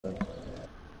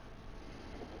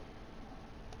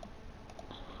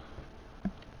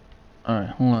Alright,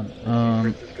 hold on.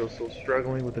 Francisco still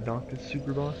struggling with the Noctis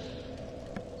super boss.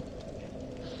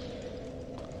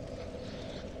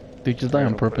 They just die I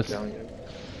on don't know if I'm purpose. down yet.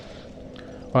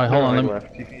 Alright, hold No, on, I let me...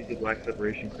 left. You used the black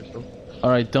separation crystal.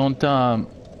 Alright, don't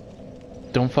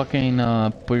fucking,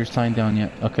 put your sign down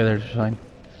yet. Okay, there's your sign.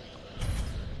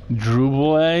 Drew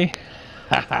boy?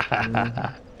 Mm-hmm.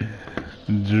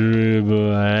 Drew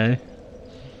boy.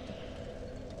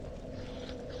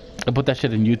 I put that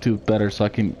shit in YouTube better so I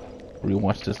can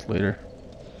rewatch this later.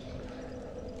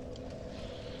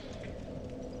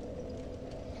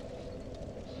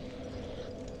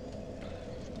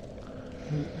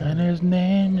 And his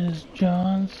name is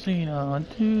John Cena.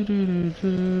 Do, do, do,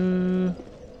 do.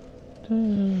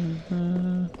 Do,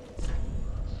 do.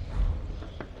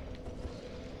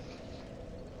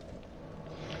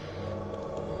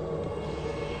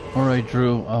 Alright,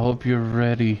 Drew, I hope you're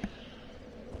ready.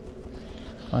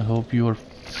 I hope you are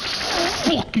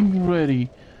fucking ready.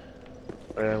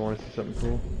 I want to see something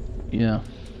cool. Yeah.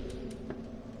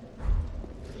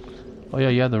 Oh yeah,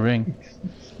 you have the ring.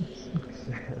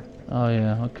 Oh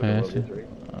yeah, But I okay, I love see. this ring.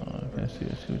 Oh, okay, I see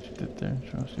what you did there.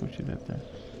 Sure, I see what you did there.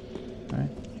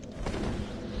 Alright.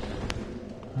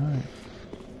 Alright.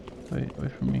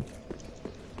 Wait for me.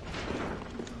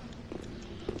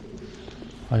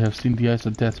 I have seen the eyes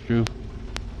of death, Drew.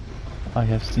 I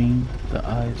have seen the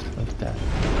eyes of death.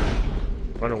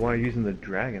 I don't know why you're using the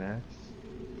dragon axe.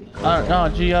 I don't know,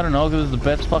 gee, I don't know, because it's the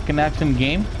best fucking axe in the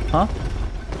game? Huh?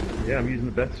 Yeah, I'm using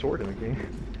the best sword in the game.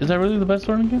 Is that really the best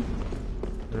sword in the game?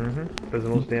 Mm-hmm. Does the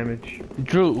most damage.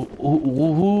 Drew,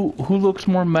 who looks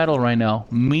more metal right now?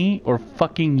 Me or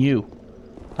fucking you?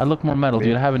 I look more metal, Me?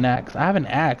 dude. I have an axe. I have an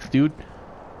axe, dude.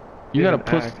 You You have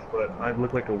gotta an push. axe, but I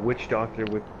look like a witch doctor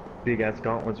with big ass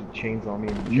gauntlets with chains on me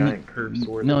and a giant curved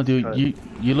sword No, that's dude. cut.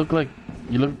 You look like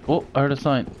Oh, I heard a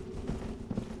sign.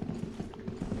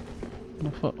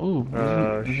 Oh,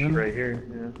 Right here.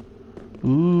 Yeah.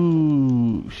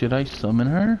 ooh. Should I summon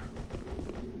her?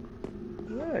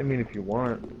 Yeah, I mean, if you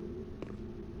want.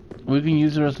 We can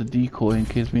use her as a decoy in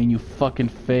case me and you fucking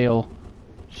fail.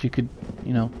 She could,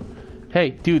 you know.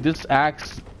 Hey, dude, this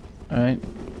axe. Alright?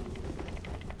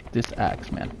 This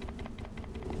axe, man.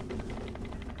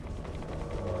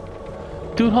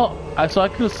 Dude, so I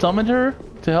could have summoned her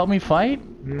to help me fight?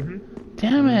 Mm-hmm.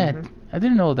 Damn it! I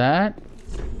didn't know that.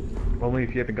 Only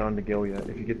if you haven't gone to Gale yet.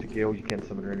 If you get to Gale, you can't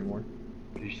summon her anymore.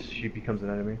 She becomes an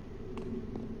enemy.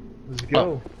 Let's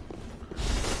go.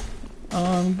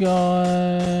 I'm going.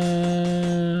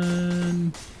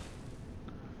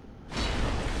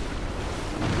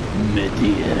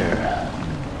 Mid-air.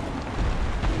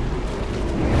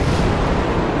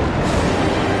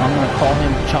 I'm gonna call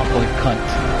him Chocolate Cunt.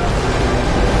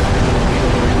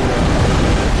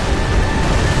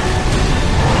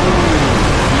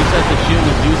 You said the shield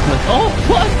was useless. Oh,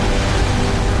 what?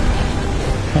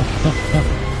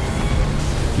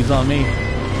 He's on me.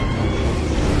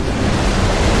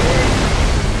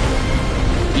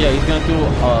 Yeah, he's gonna do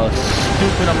a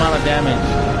stupid amount of damage.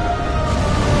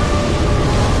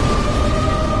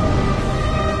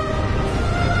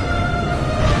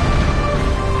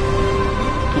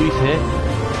 Please hit.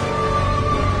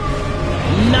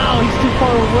 No, he's too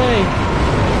far away.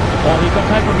 Oh, here comes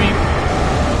Hyper Beam.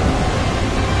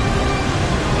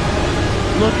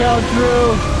 Look out,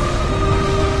 Drew.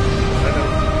 I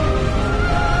know.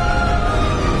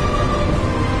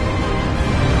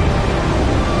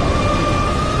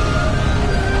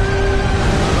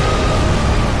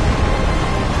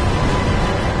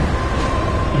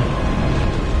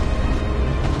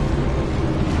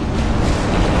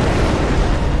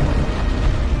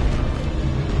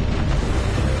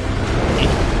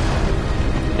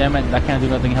 Damn it, I can't do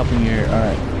nothing helping you here.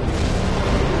 Alright.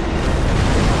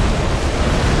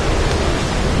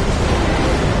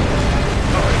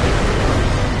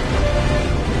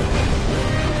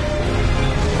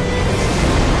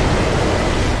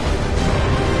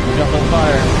 Jump on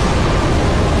fire.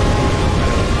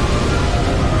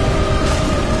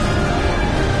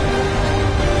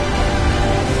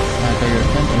 I got your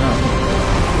attention, huh?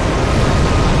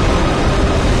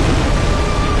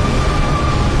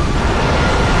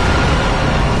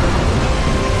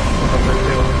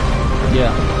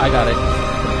 Yeah, I got it.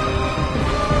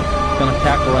 Gonna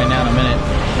tackle right now in a minute.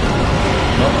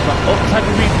 Oh,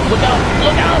 Hyper Beam! Look out!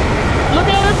 Look out! Look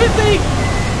out, NPC!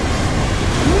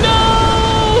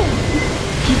 No!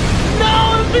 No,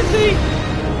 NPC!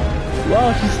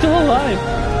 Wow, she's still alive.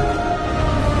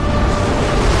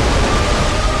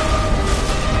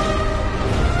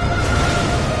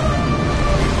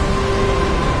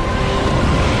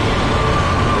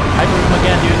 Hyper Beam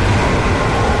again, dude.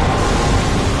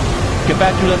 Get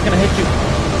back, Drew. That's gonna hit you.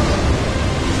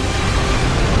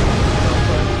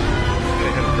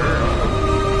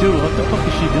 Dude, what the fuck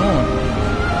is she doing?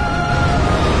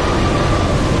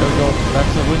 There we go.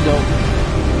 That's the window.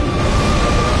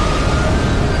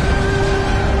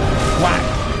 Whack!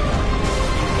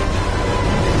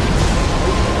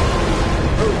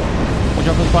 Watch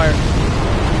out for the fire.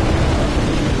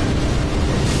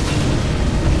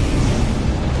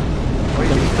 Wait,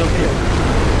 I'm still here.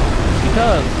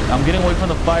 Because I'm getting away from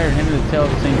the fire and hitting the tail at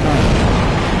the same time.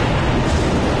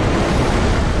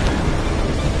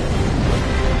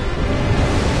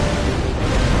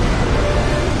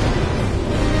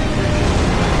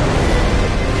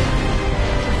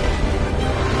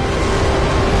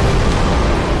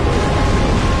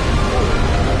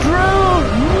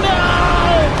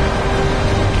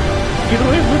 Get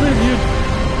away from him, dude!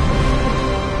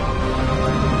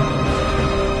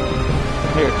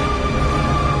 Here.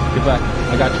 Get back.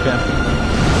 I got you, fam.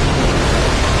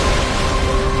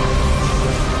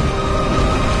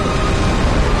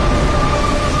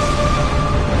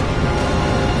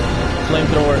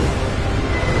 Flamethrower.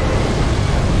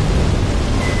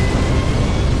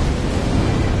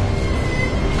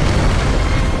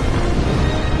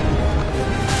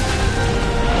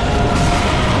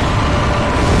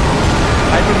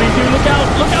 Look out!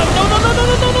 Look out! No! No! No! No!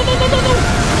 No! No! No! No! No! No!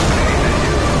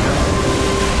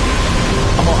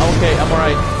 I'm okay. I'm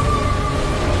alright.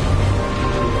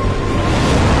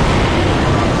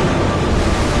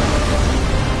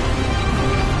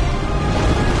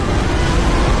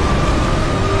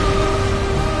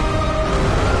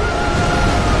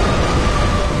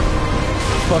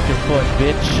 Fuck your foot,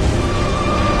 bitch.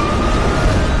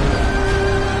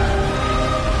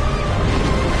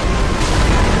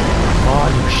 Oh,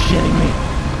 you're shitting me.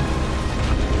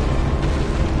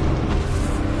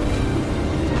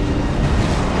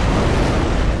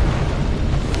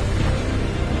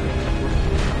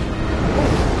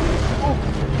 Oh,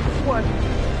 what?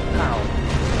 How?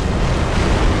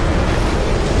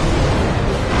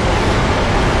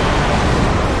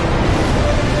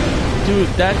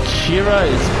 Dude, that Shira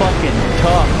is fucking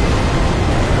tough.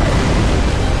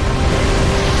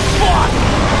 Fuck!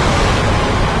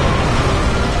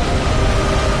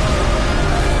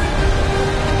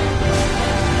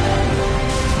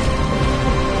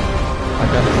 I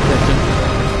got his attention.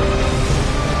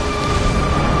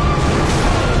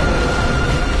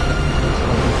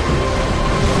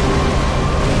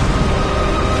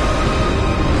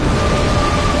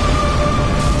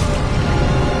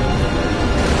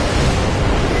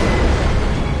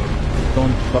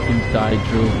 Don't fucking die,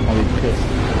 Drew. I'll be pissed.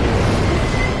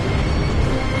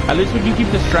 At least we can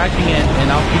keep distracting it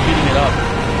and I'll keep beating it up.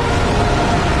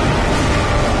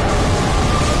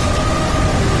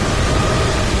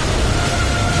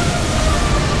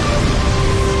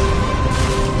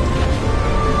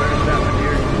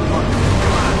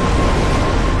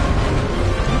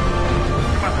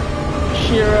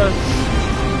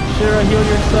 Shira, heal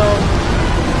yourself.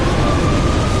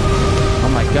 Oh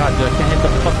my god, dude, I can't hit the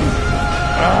fucking...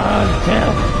 Ah,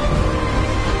 damn.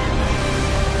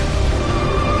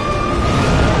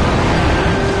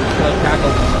 Kill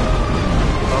tackle.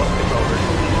 Oh, it's over.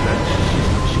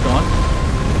 She gone?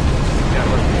 Yeah,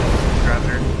 look. Grabbed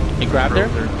her. He grabbed her?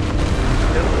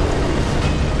 Yep.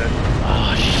 Dead.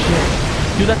 Oh shit.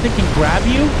 Dude, that thing can grab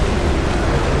you?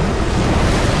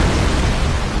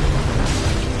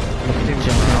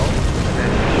 Jump out.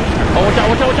 Oh, watch out,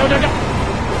 watch out, watch out, watch out!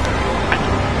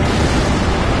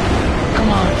 Come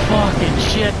on, fucking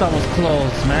shit, that was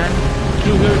close, man.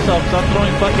 Kill yourself, stop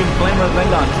throwing fucking flamer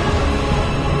Zengons.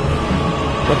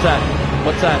 What's that?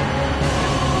 What's that?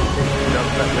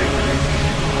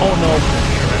 Oh no.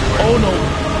 Oh no.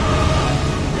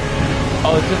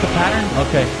 Oh, is this a pattern?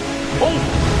 Okay. Oh!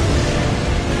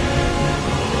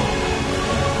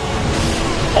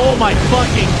 Oh my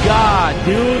fucking god,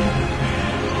 dude!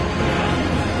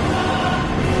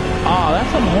 Oh, that's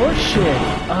some horse shit.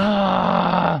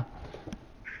 Ah.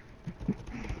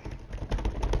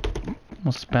 I'm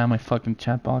gonna spam my fucking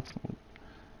chat box.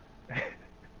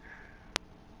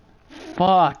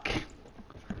 Fuck.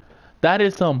 That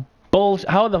is some bullshit.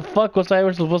 How the fuck was I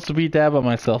ever supposed to beat that by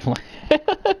myself?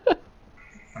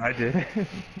 I did.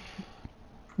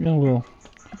 Yeah, well.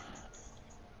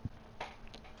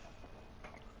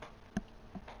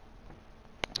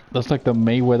 That's like the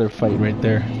Mayweather fight right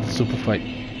there. The super fight.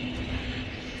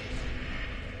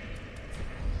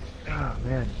 Oh,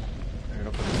 man.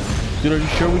 Dude, are you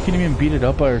sure we can even beat it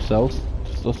up by ourselves?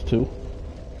 Just us two?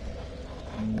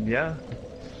 Yeah.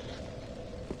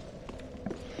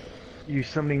 You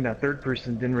summoning that third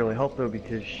person didn't really help though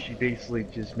because she basically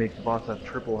just makes the boss have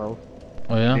triple health.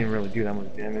 Oh yeah? They didn't really do that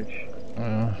much damage.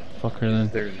 Fuck her then.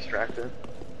 They're distracted.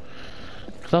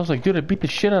 Cause I was like, dude, I beat the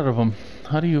shit out of him.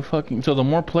 How do you fucking... So the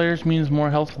more players means more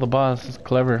health for the boss. It's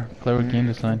clever. Clever game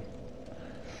design.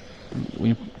 Did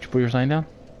you put your sign down?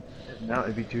 Now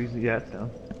it'd be too easy. Yeah, it's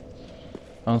down.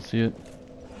 I don't see it.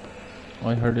 Oh,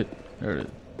 I heard it. There it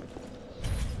is.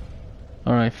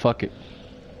 Alright, fuck it.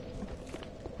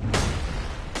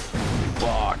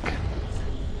 Fuck.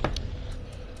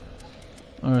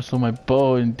 Alright, so my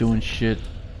bow ain't doing shit.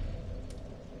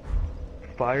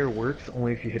 Fire works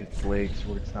only if you hit its legs,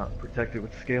 where it's not protected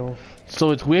with scales.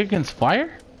 So it's weak against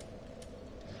fire?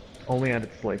 Only at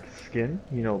its like skin,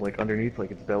 you know, like underneath, like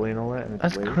its belly and all that. And its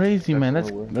That's legs. crazy, man. when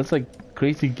it works. That's like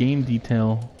crazy game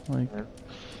detail. Like Yeah.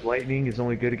 Lightning is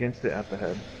only good against it at the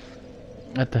head.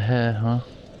 at the head, huh?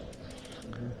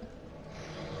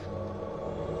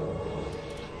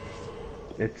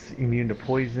 It's immune to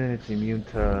poison, it's immune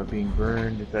to being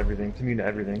burned, it's everything. It's immune to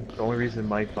everything. The only reason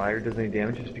my fire does any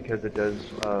damage is because it does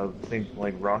the same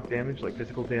like rock damage, like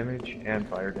physical damage, and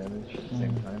fire damage at the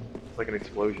same time. It's like an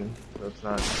explosion, so it's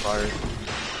not fire.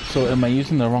 So am I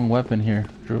using the wrong weapon here,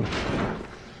 Drew?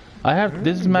 I have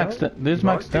this is maxed. This is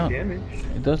maxed out. Damage.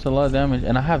 It does a lot of damage,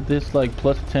 and I have this like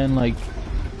plus 10 like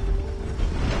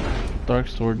dark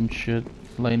sword and shit,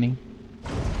 lightning.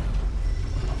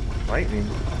 Lightning?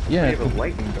 Yeah. You have a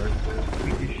lightning dark sword.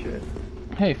 Weak as shit.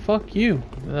 Hey, fuck you!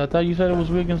 I thought you said it was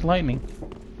weak against lightning.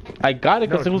 I got it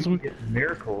because No, it it's was weak weak. against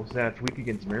miracles. Yeah, it's weak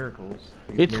against miracles.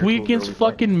 It's weak against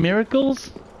fucking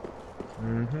miracles.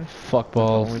 Mm-hmm. Fuck The only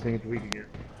balls. thing it's weak against.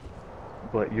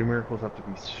 But your miracles have to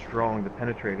be strong to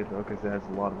penetrate it though, because it has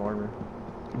a lot of armor.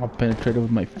 I'll penetrate it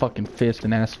with my fucking fist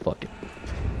and ass fuck it.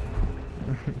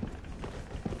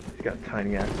 It's got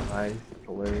tiny ass eyes. It's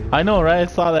hilarious. I know, right? I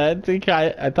saw that.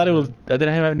 I thought it was. I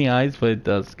didn't have any eyes, but it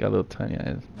does. Got little tiny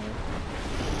eyes.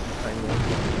 Tiny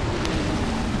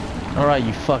eyes. All right,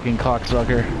 you fucking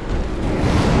cocksucker.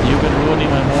 You've been ruining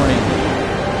my morning.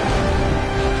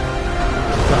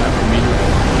 It's time for me to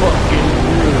fucking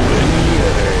ruin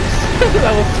yours.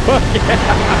 That was fucking.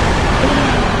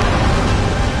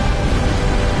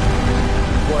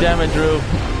 Damn it, Drew.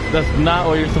 That's not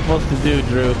what you're supposed to do,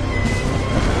 Drew.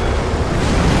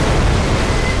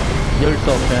 Kill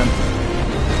yourself, man.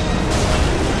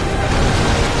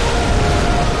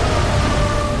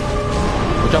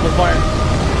 Watch out for fire.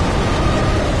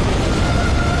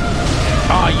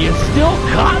 Aw, you still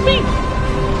caught me?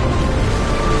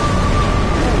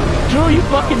 Drew, you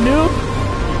fucking noob.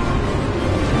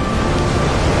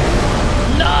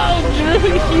 No, Drew,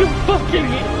 you fucking...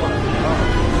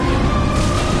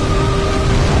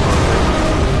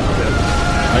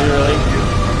 Are you really?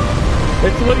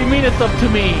 It's what do you mean it's up to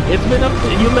me? It's been up to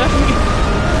you left me.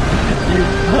 You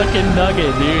fucking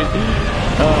nugget, dude.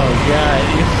 Oh god,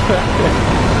 you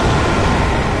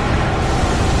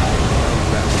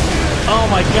oh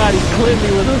my god, he clipped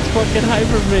me with his fucking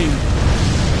hyper ring.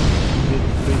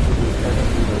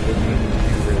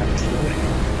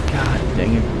 God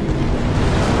dang it.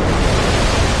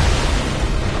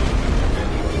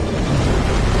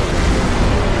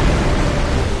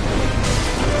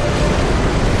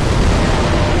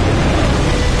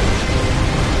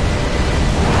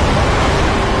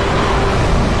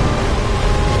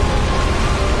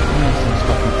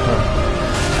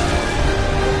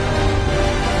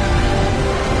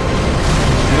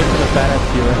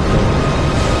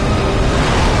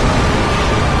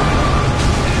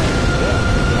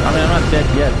 I mean, I'm not dead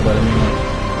yet, but I mean,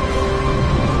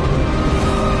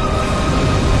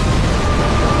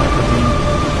 like,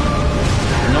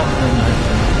 no,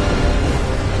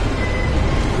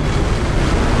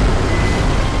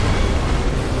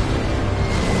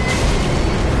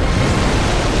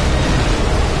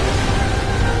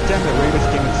 Damn it, Raiders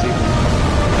came and saved me.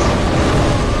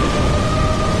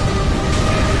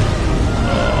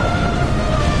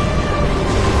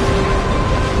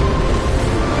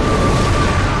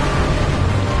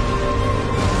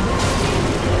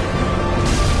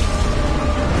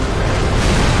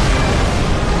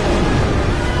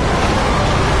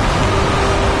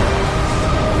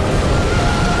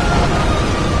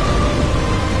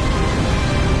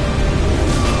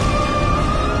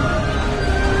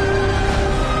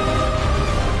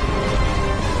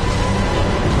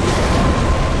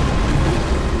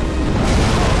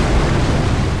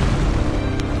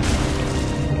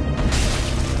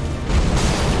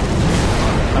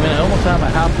 I'm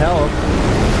at half health.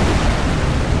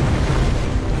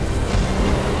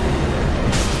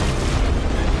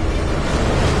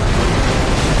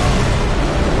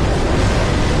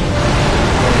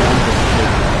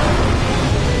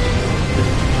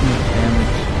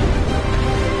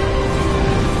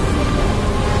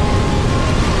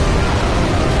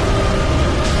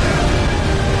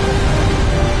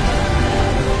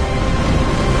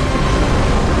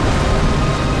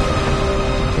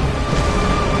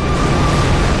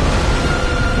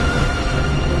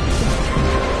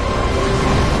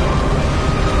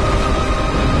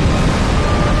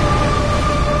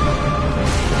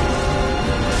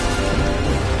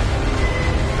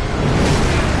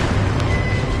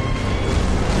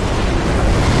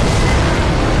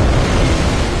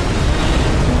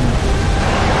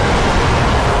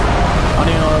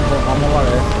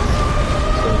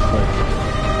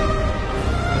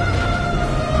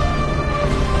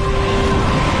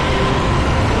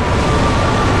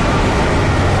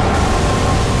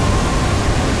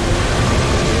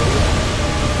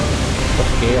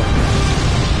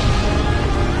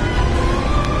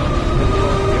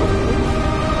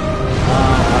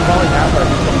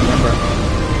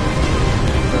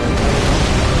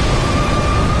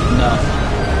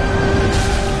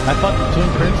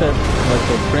 doing princess, like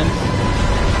the prince.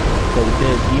 So we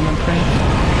did demon prince.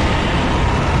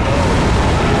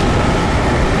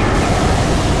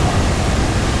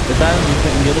 Is that in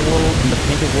the other world, in the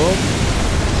painted world?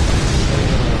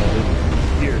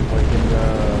 Here, like in the...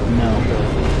 No.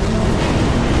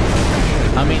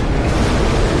 I mean...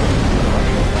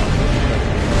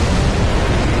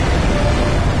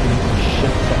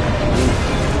 Shit,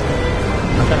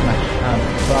 I got my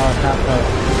about half health.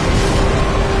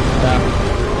 Down.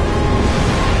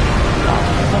 Oh,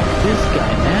 fuck this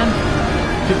guy, man.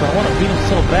 Dude, but I want to beat him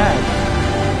so bad.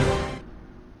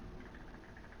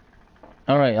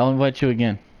 Alright, I'll invite you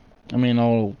again. I mean,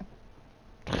 I'll...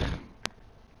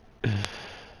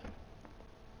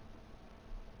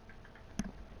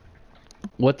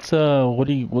 What's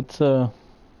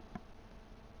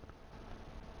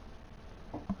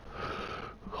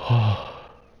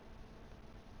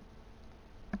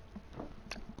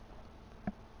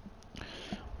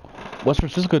What's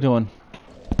Francisco doing?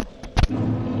 Being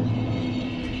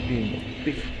a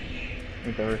bitch.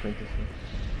 Ain't that right, Francisco?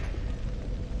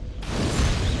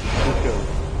 Cisco.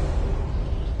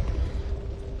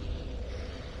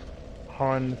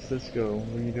 Han Cisco,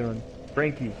 what are you doing?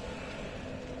 Frankie.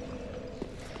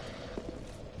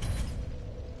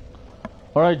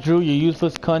 Alright, Drew, you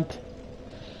useless cunt.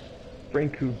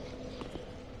 Franku.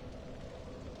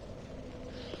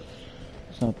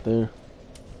 It's not there.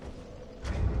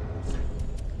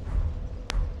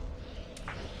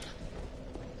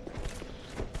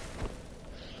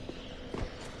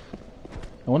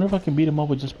 I wonder if I can beat him up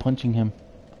with just punching him.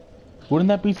 Wouldn't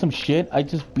that be some shit? I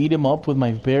just beat him up with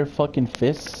my bare fucking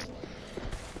fists.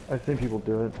 I've seen people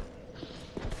do it.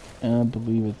 And I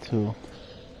believe it too.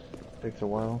 Takes a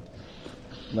while.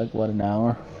 Like what, an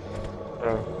hour?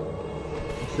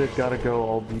 Sid, gotta go,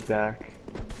 I'll be back.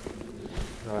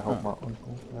 Gotta help my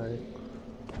uncle. Alright.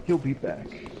 He'll be back.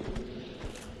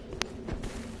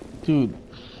 Dude,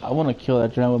 I want to kill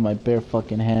that giant with my bare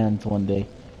fucking hands one day.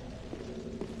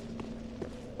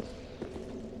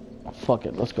 Fuck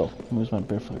it, let's go. Use my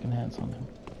bare fucking hands on him.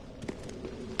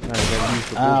 Alright, gotta use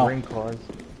the Ow. ring claws.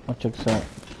 Oh, check this out.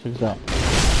 Check this out.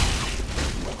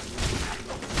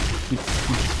 Beat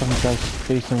this fucking guy's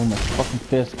face in with my fucking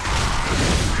fist.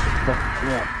 Fuck,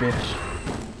 yeah, bitch.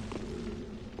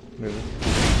 Move it.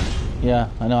 Yeah,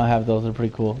 I know I have those. They're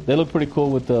pretty cool. They look pretty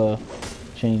cool with the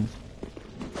chains.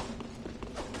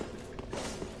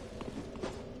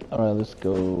 Alright, let's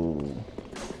go.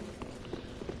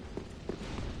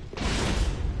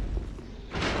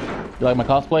 You like my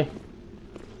cosplay?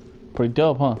 Pretty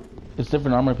dope, huh? It's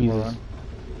different armor pieces.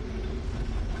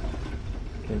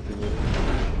 Can't do it.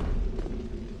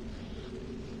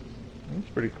 That's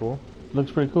pretty cool. Looks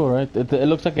pretty cool, right? It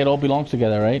looks like it all belongs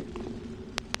together, right?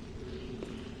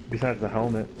 Besides the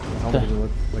helmet. The helmet doesn't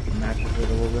look like it matches it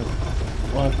a little bit.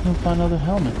 Well, I couldn't find another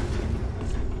helmet.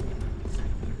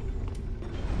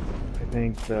 I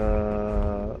think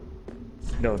the...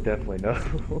 No, definitely no.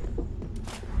 No,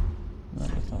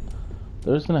 that's not.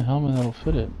 There isn't a helmet that'll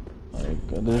fit it. Like,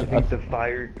 there's, I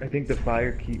think the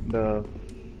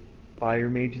fire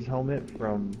mage's helmet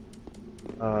from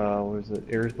what was it,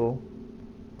 Earthel,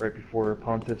 right before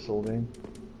Pontiff Solvang.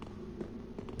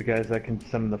 The guys that can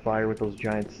summon the fire with those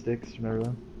giant sticks, remember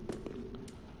them?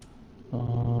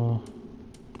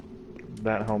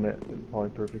 That helmet is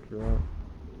probably perfect for that.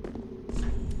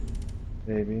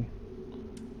 Maybe.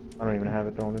 I don't even have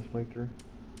it though on this playthrough.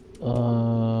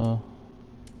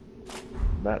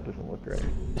 That doesn't look right.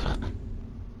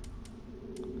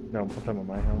 No, I'm talking about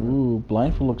my helmet. Ooh,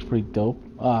 blindfold looks pretty dope.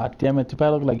 Ah, damn it, too bad I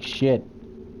look like shit.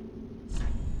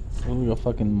 I look like a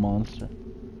fucking monster.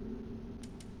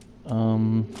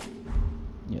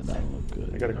 Yeah, that'll look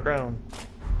good. I got a crown.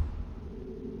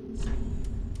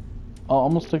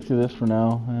 I'm gonna stick to this for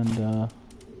now, and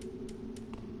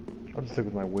I'll just stick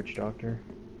with my witch doctor.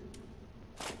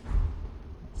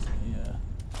 yeah.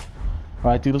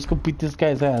 Alright, dude, let's go beat this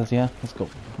guy's ass, yeah? Let's go.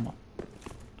 Come on.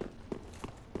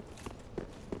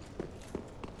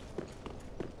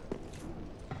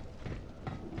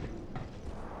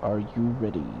 Are you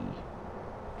ready?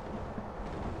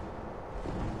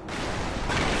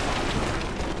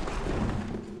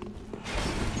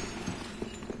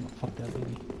 Oh, fuck that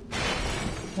lady.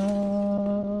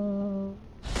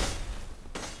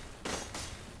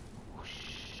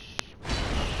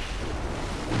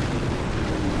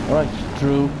 Alright,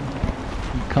 Drew. You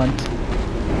cunt.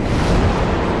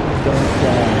 Don't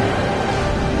die.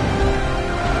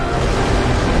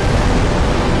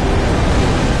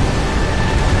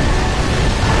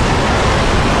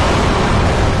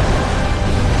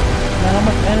 Man, how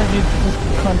much energy does this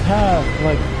cunt have?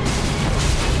 Like...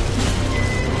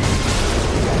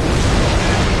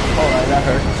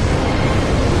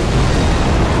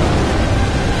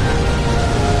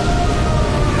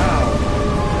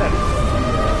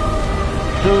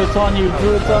 Drew, it's on you.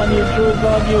 Drew, it's on you. Drew, it's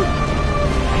on you.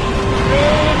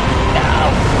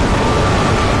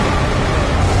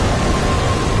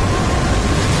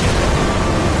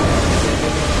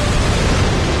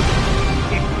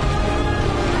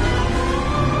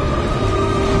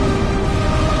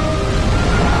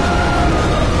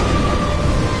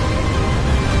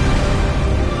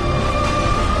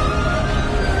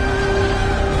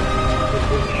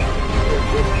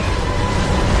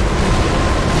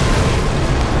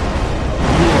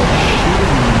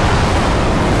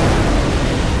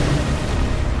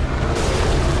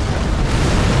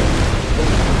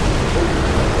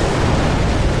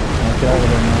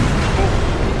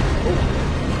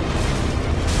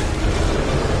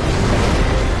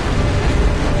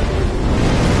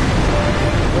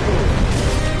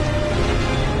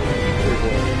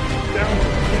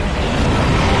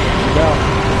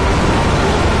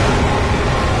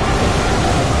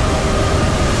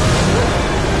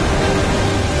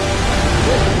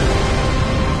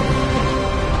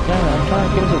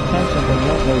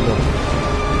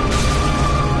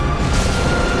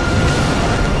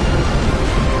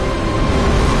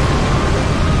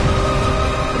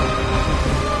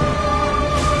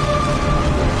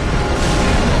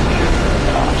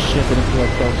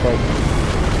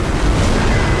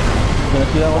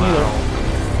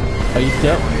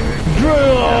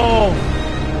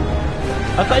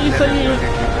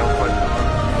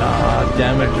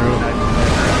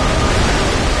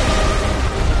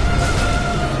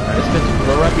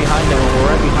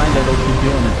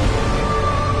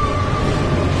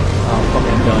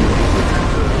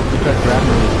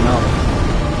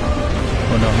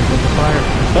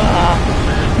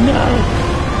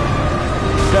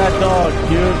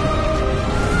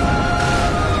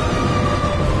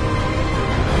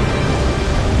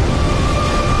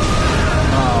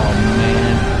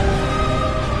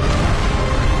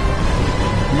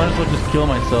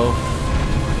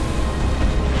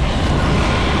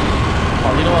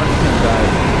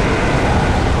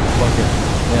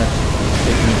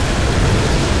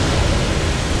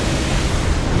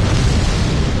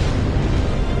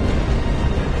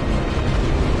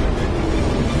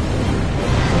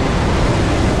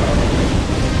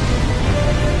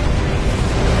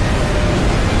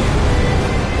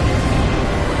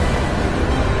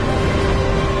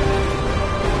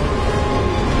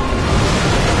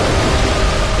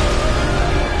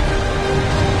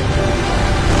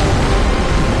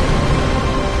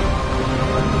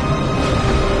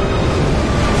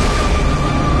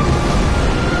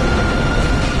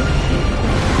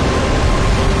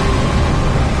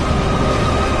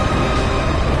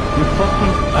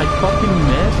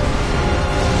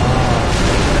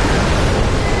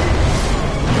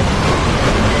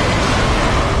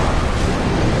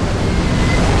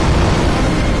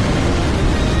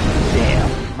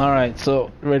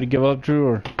 So, ready to give up, Drew,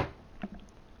 or?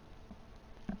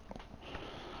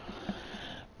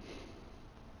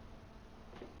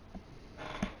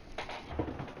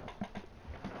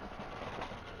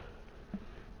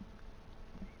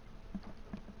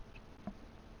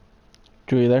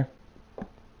 Drew, you there?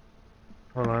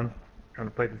 Hold on. Trying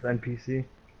to fight this NPC.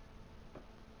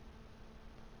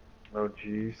 Oh,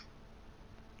 jeez.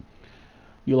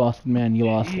 You lost it, man. You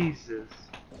lost it. Jesus.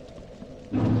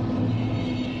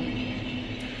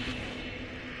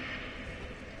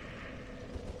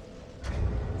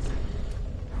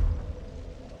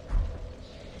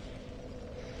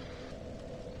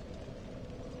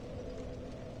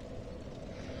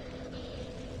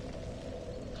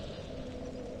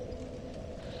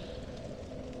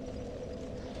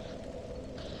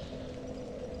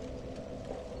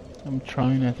 I'm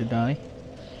trying not to die.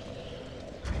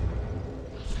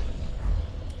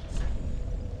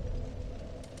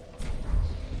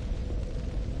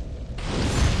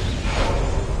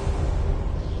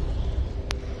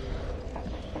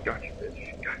 Gotcha,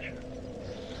 bitch. Gotcha.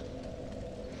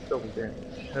 Double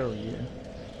damage. Hell yeah.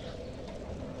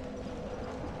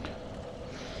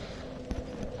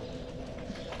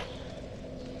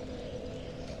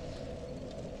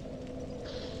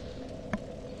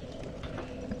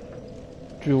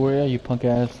 Drew, where are you, punk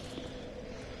ass?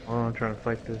 Oh, I'm trying to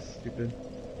fight this stupid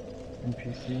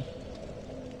NPC.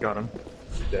 Got him.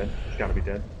 He's dead. He's gotta be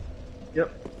dead. Yep.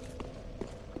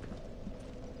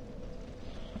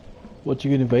 What, you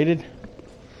get invaded?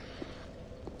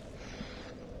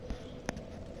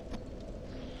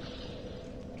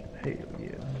 Hell yeah.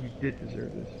 You did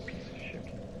deserve this piece of shit.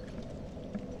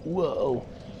 Whoa.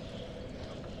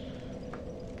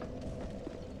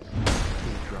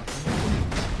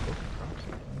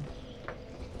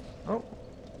 Oh.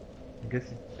 I guess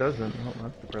it doesn't. Oh,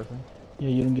 that's depressing. Yeah,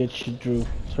 you don't get shit, Drew.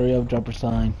 Sorry, I'll drop a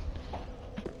sign.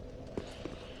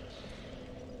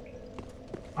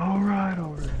 Alright,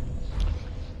 alright.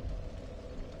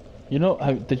 You know,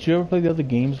 did you ever play the other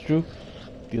games, Drew?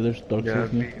 The other Dark Yeah, Souls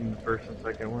I've games? beaten the first and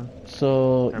second one.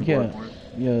 So, And yeah. Bloodborne.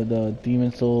 Yeah, the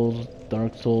Demon Souls,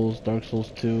 Dark Souls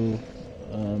 2.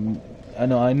 I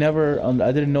know, I never,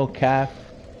 I didn't know Calf,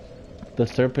 the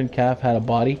serpent Calf had a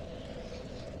body.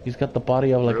 He's got the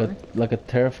body of Really? like a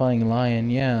terrifying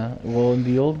lion, yeah. Well, in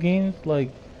the old games,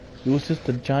 like, it was just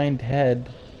a giant head,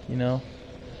 you know?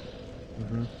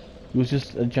 Mm-hmm. It was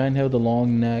just a giant head with a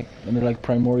long neck, and they're like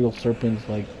primordial serpents,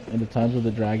 like, in the times of the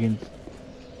dragons.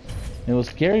 And what's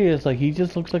scary is, like, he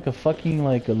just looks like a fucking,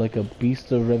 like a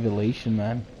beast of Revelation,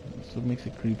 man. That's what makes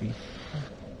it creepy.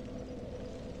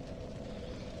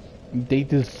 They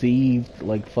deceived,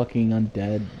 like, fucking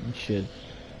undead and shit.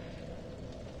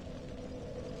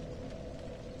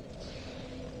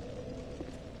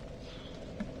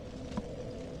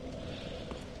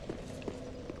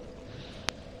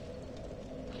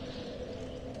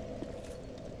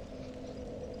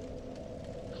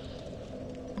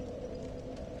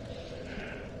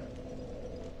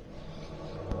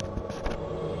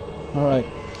 Alright,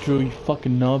 Drew, you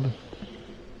fucking nub.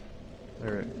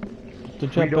 Alright.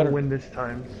 Don't We don't win this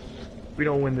time. We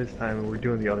don't win this time, and we're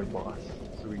doing the other boss.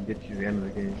 So we can get you to the end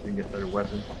of the game so we can get better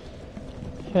weapons.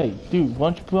 Hey, dude, why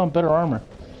don't you put on better armor?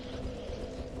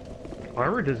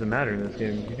 Armor doesn't matter in this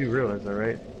game. You do realize that,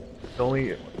 right? The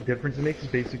only difference it makes is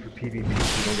basically for PvP,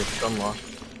 so you don't get stun lock.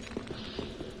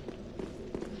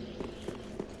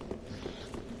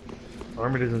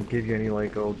 Armor doesn't give you any,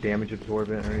 like, oh, damage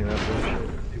absorbent or any of that bullshit.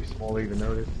 It's too small to even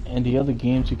notice. And the other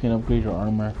games, you can upgrade your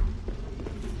armor.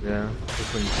 Yeah,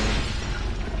 that's what you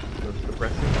think. So it's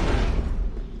depressing.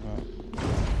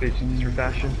 Basically just for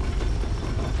fashion.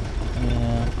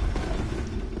 Yeah.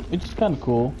 It's just kind of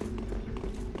cool.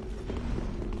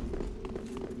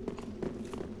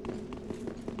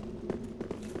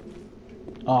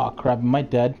 Aw, crap, am I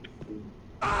dead?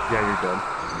 Yeah, you're dead.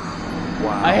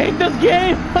 Wow. I hate this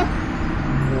game!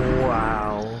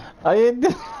 Wow. I hate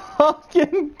this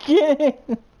fucking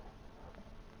game!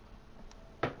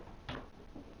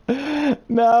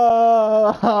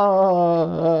 No!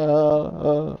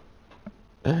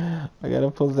 I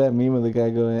gotta post that meme of the guy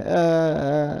going,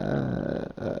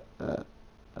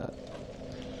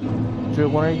 Drew,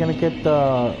 when are you gonna get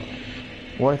the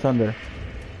War Thunder?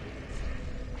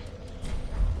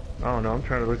 I don't know, I'm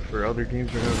trying to look for other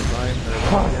games right now to buy that I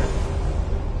don't yet.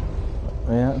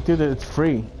 Yeah, dude, it's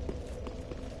free.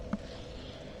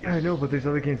 Yeah, I know, but there's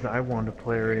other games that I wanted to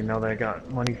play already now that I got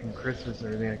money from Christmas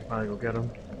and everything. I can finally go get them.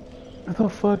 What the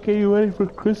fuck are you ready for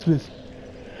Christmas?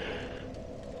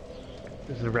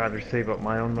 Just would rather save up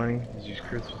my own money, just use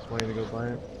Christmas money to go buy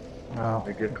it. Wow.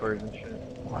 Like gift cards and shit.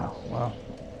 Wow, wow.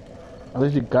 At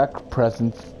least you got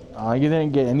presents. You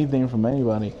didn't get anything from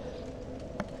anybody.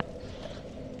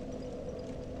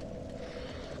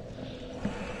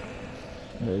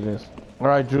 There it is.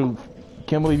 Alright, Drew.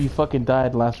 Can't believe you fucking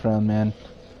died last round, man.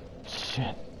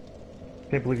 Shit.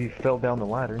 Can't believe you fell down the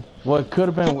ladder. Well, it could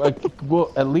have been, like,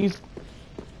 well, at least...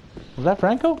 Was that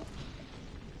Franco?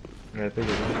 Yeah, I think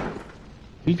it was.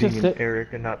 He just Being said...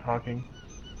 Eric and not talking.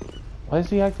 Why is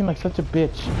he acting like such a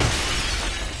bitch?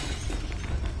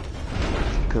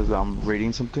 Because I'm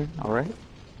reading something, alright?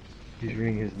 He's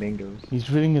reading his mangoes. He's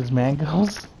reading his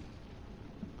mangoes?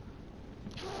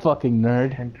 You fucking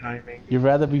nerd. Hentai mangoes. You'd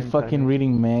rather be Hentai fucking mangoes.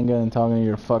 reading manga and talking to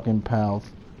your fucking pals.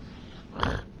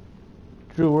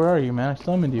 Drew, where are you, man? I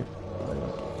summoned you.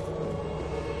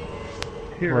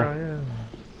 Here Right. I am.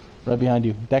 Right behind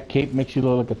you. That cape makes you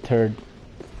look like a turd.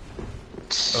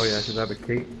 Oh yeah, I should have a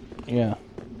cape. Yeah.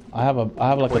 I have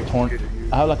like a Quite torn, good to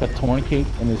use. I have like a torn cape,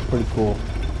 and it's pretty cool.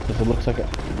 Cause it looks like a,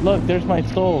 look, there's my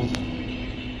souls.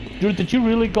 Dude, did you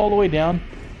really go all the way down?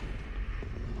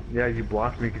 Yeah, you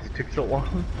blocked me because it took so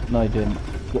long. No, I didn't.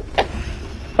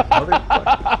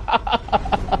 Motherfucker.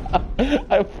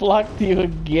 I blocked you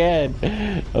again.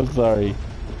 I'm sorry.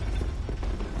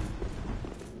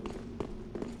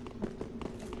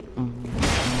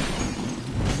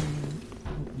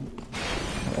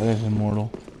 That is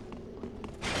immortal.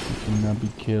 He cannot be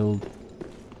killed.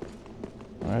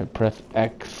 Alright, press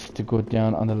X to go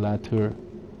down on the ladder.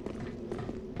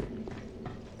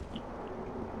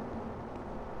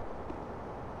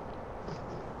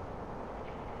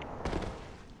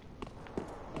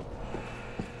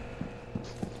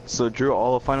 So Drew,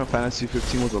 all of Final Fantasy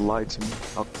 15 was a lie to me.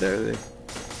 How dare they?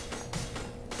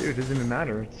 Dude, it doesn't even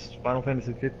matter. It's Final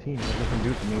Fantasy 15. It has nothing to do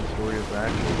with the main story of the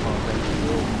actual Final Fantasy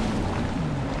world.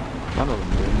 None of them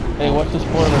did. Hey, what's the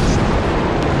spoilers? 3,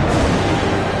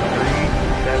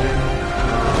 7,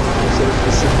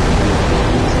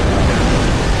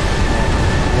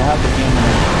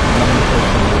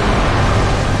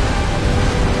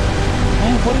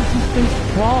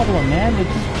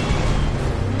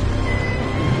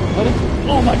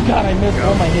 Oh my god, I missed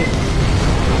all my hits.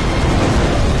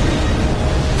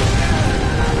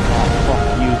 Oh, fuck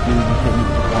you, dude. You hit me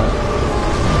too hard.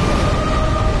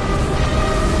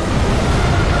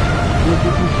 Dude,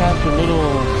 you can capture little,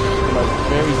 like,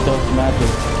 very stealth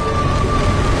magic.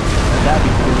 That'd be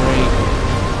great.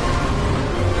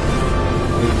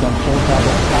 With some sort of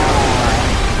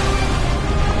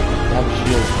have a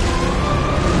shield.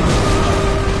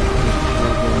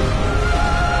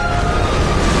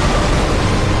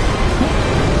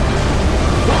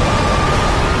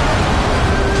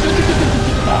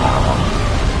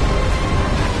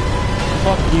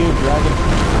 Fuck you, dragon.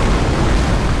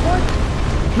 What?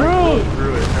 Drew!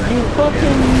 You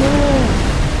fucking move!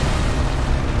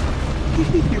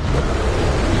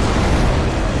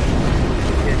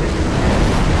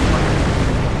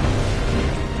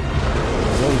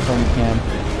 Really fun can.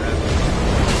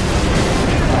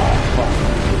 Oh, fuck.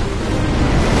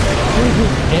 Dude,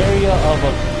 this area of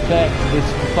effect is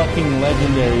fucking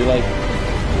legendary. Like,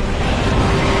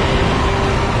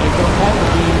 it's gonna have to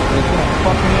be, it's gonna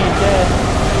fucking ain't dead.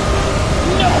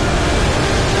 No!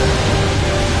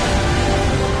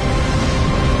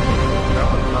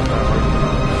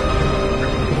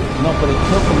 No, but it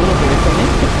took a little bit. It's an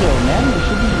insta-kill, man. It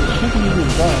should be easily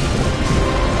done.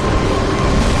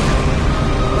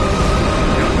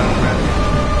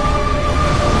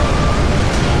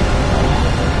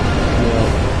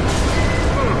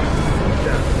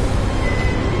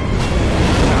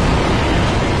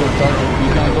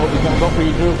 He's gonna go for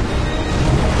you, Drew.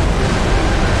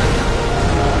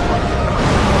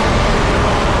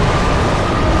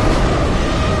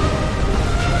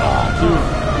 Ah, dude,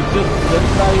 you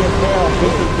just out your tail.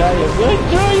 This is guy. Wait,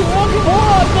 Drew, you fucking hold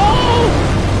on, no!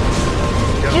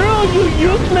 Drew, you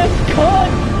useless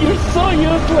cunt! You're so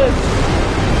useless!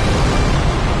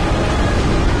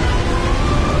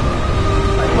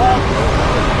 Fuck.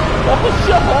 Oh,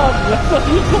 shut up! That's what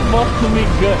you're supposed to be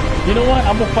good. You know what?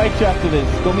 I'm gonna fight you after this.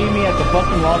 Go meet me at the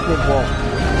fucking locker wall.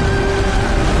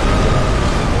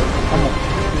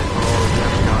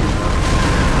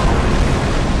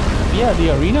 Yeah, the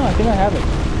arena? I think I have it.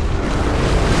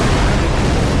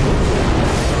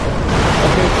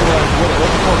 Okay, so like, what's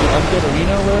it called? The Undead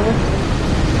Arena or whatever?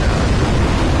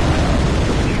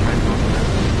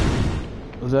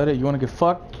 Was that it? You wanna get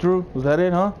fucked, Drew? Was that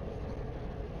it, huh?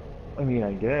 I mean,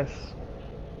 I guess.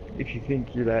 If you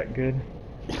think you're that good.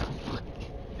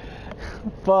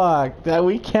 Fuck, that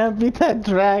we can't beat that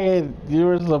dragon. You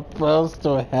were supposed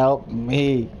to help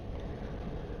me.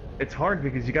 It's hard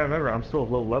because you gotta remember, I'm still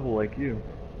low level like you.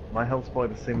 My health's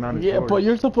probably the same amount as yours. Yeah, but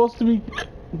you're supposed to be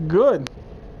good.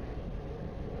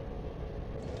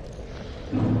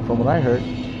 From what I heard.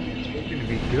 It's supposed to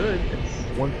be good. It's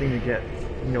one thing to get,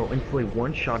 you know, instantly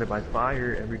one-shotted by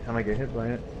fire every time I get hit by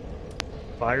it.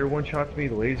 Fire one-shots me,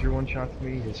 the laser one-shots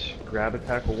me, his grab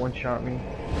attack will one-shot me.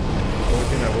 The only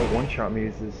thing that won't one-shot me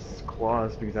is his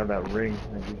claws because I have that ring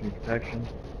that gives me protection.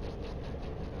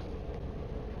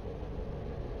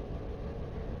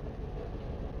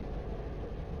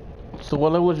 So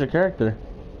what level was your character?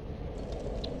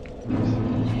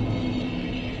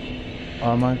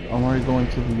 I'm already going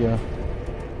to the I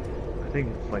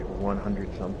think it's like 100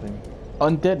 something.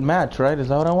 undead match, right? Is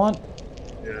that what I want?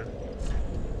 Yeah.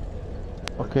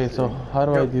 Okay, so how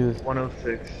do I do this?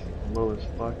 106, low as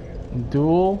fuck.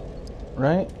 Duel,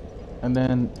 right? And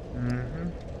then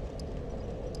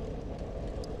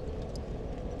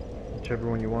whichever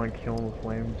one you want, kill him with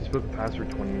flame. Just put the password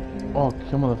 2018. oh,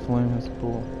 kill with a flame. That's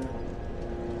cool.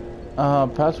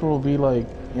 Password will be like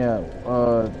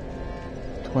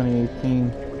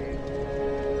 2018.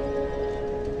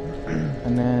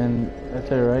 And then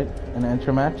that's it, right? And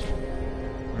enter match.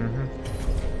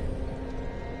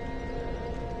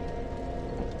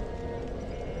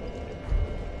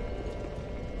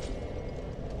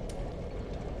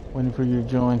 Waiting for you to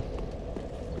join.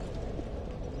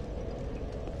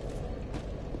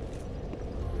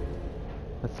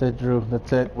 That's it, Drew.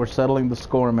 That's it. We're settling the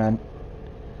score, man.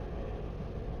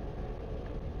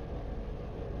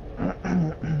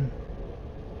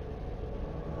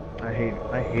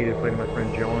 I hated playing my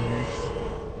friend Joe on here.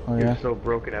 Oh You're yeah. so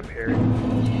broken at parry.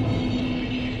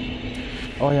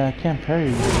 Oh yeah, I can't parry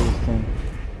this thing.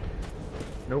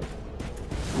 Nope.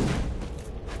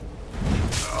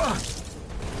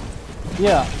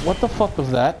 Yeah, what the fuck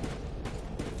was that?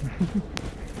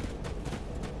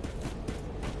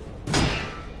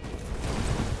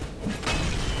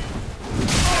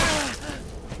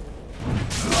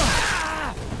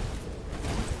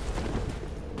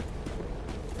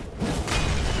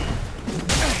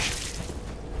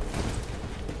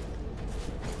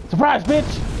 Surprise, bitch!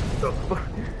 The fuck?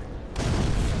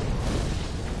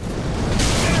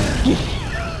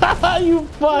 You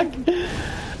fuck!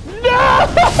 No!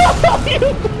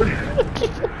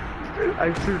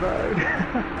 I survived.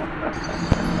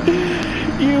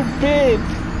 You bitch!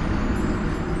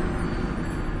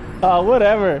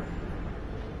 Whatever.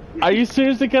 Are you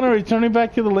seriously gonna return me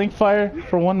back to the link fire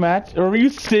for one match? Are you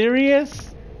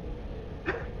serious?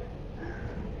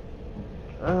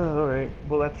 Alright.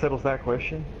 Well, that settles that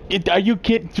question. Are you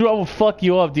kidding? Drew, I will fuck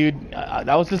you up, dude.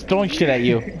 I was just throwing shit at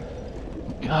you.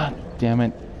 God damn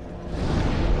it.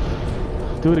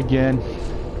 Do it again.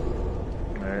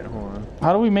 Alright, hold on.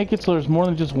 How do we make it so there's more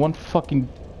than just one fucking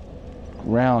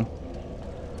round?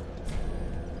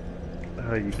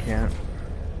 You can't.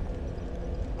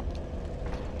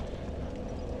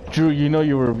 Drew, you know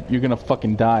you're gonna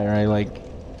fucking die, right? Like...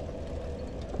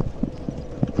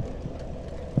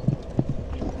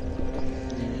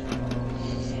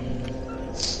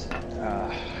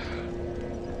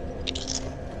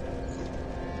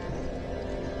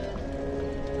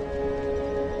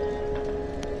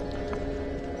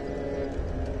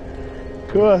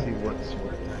 Let's see what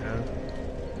sword I have.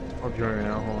 I'll join right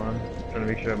now, hold on. Trying to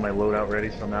make sure I have my loadout ready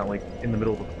so I'm not like in the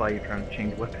middle of a fight trying to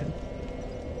change weapons.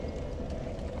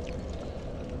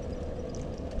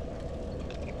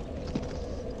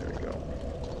 There we go.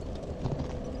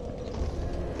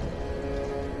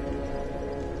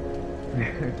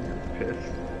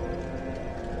 Pissed.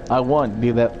 I won,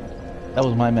 dude. That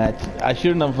was my match. I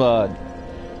shouldn't have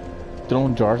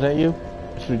thrown jars at you.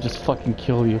 I should have just fucking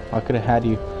killed you. I could have had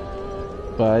you.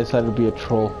 But I decided to be a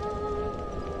troll.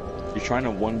 You trying to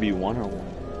 1v1 or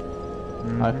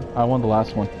what? I won the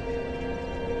last one.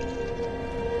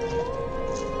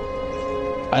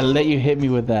 I let you hit me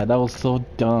with that. That was so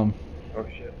dumb. Oh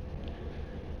shit.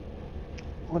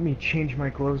 Let me change my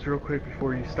gloves real quick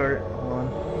before you start. Hold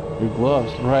on. Your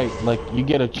gloves, right. Like, you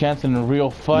get a chance in a real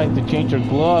fight to change your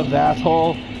gloves,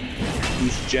 asshole.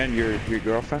 Who's Jen, your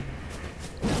girlfriend?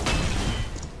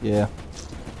 Yeah.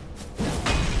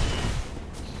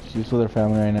 She's with her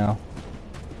family right now.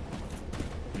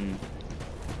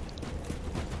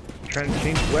 Trying to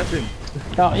change weapons.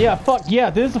 Oh, yeah, fuck, yeah,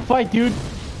 this is a fight, dude.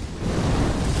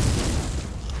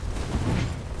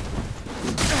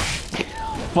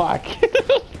 Fuck.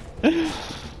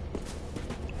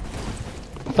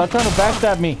 Stop trying to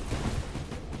backstab me.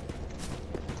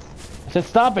 I said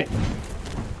stop it.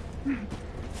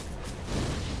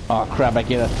 Oh crap, I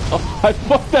get it. Oh, I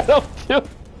fucked that up too.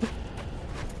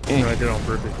 No, I did it on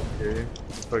purpose. Dude.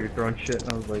 I thought you were throwing shit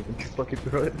and I was like, don't you fucking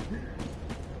throw it.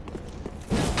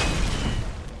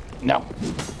 No.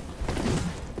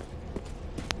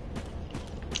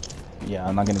 Yeah,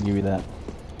 I'm not gonna give you that.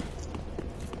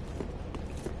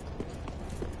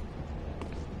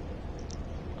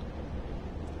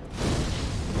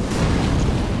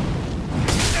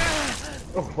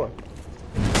 Oh fuck.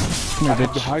 Come here,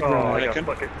 bitch. The high ground, I got Anakin.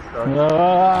 fucking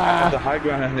stuck. The high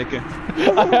ground, Anakin.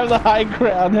 I have the high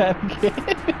ground, Anakin.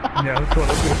 Yeah, let's go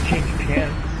change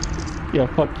pants. Yeah,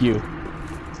 fuck you.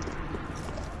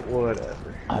 Whatever.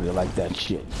 I do like that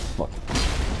shit. Fuck.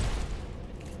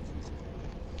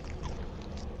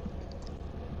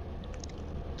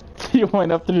 You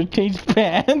went up there to change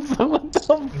pants? What the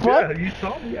fuck? Yeah, you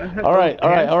saw me. I had Alright,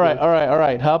 those pants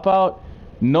alright. How about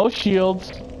no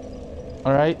shields?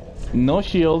 Alright? No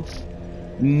shields.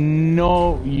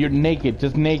 No, you're naked.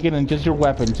 Just naked and just your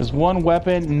weapon. Just one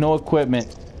weapon, no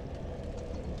equipment.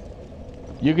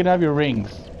 You can have your rings,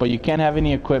 but you can't have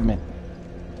any equipment.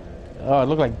 Oh, it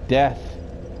looked like death.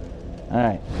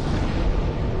 Alright.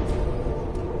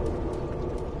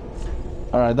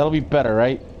 Alright, that'll be better,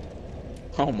 right?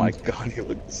 Oh my god, you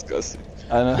look disgusting.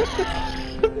 I know.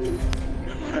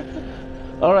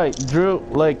 Alright, Drew,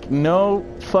 like, no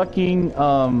fucking,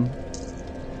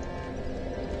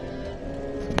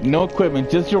 no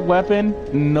equipment, just your weapon,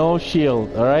 no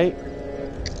shield, alright?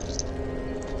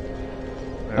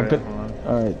 Alright,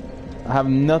 Alright. I have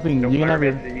nothing. No you can have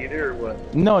your... pyromancy either, or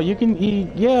what? No, you can eat.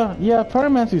 Yeah,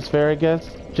 pyromancy's fair, I guess.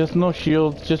 Just no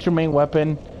shields, just your main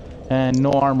weapon, and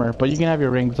no armor. But you can have your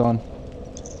rings on.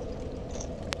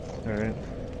 Alright.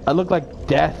 I look like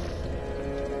death.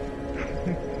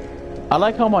 I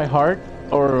like how my heart,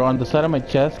 or on the side of my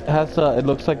chest, has it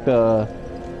looks like the...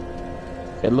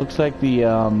 It looks like the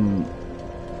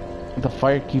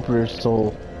Firekeeper's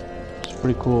soul. It's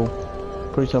pretty cool.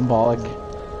 Pretty symbolic.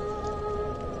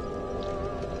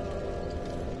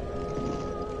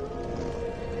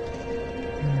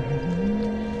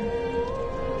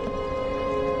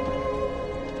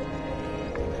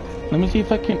 Let me see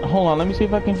if I can, hold on, let me see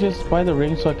if I can just buy the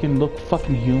ring so I can look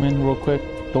fucking human real quick.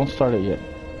 Don't start it yet.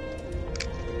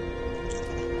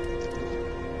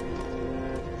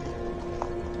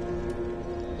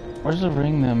 Where's the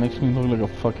ring that makes me look like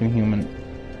a fucking human?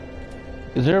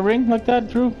 Is there a ring like that,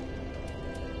 Drew?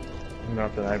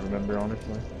 Not that I remember,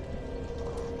 honestly.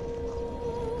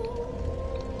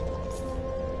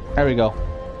 There we go.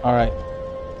 Alright.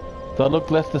 Do I look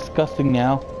less disgusting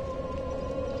now?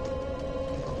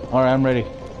 Alright, I'm ready.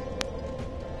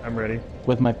 I'm ready.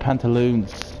 With my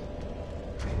pantaloons.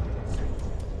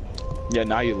 Yeah,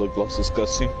 now you look less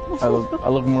disgusting. I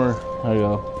look more... There you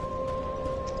go.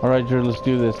 Alright, Drew, let's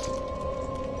do this.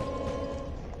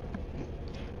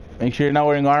 Make sure you're not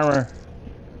wearing armor.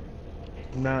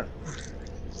 Not...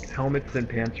 Helmets and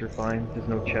pants are fine. There's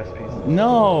no chest pieces.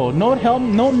 No, no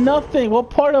helmet, no nothing. What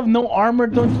part of no armor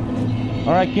don't...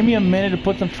 Alright, give me a minute to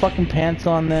put some fucking pants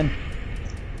on then.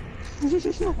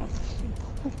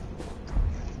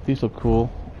 These look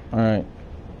cool. Alright.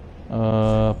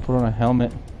 Put on a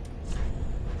helmet.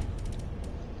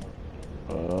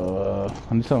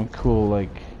 I need something cool, like...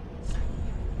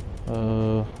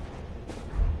 Let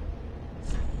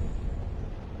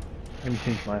me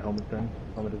change my helmet then.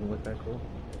 Helmet doesn't look that cool.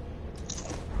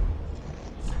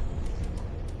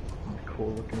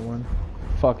 Cool looking one.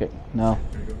 Fuck it, no.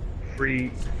 There you go.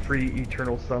 Free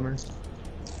eternal summer.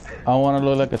 I want to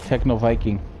look like a techno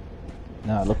Viking.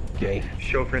 Nah, I look gay.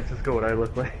 Show Francisco what I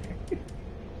look like.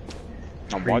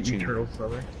 I'm Free watching. eternal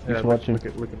summer. He's Yeah, watching.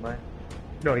 Look at mine.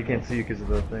 No, he can't see you because of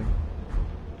the thing.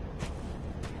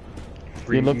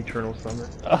 Free look- eternal summer.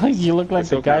 You look like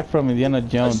still the guy can't- from Indiana I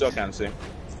Jones. still can't see.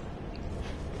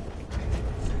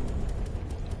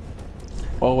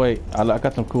 Oh wait, I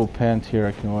got some cool pants here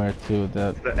I can wear too.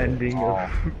 That The ending of.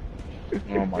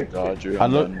 Oh my god, Drew. I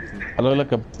look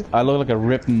like a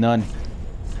ripped nun.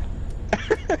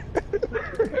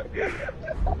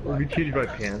 Let me change my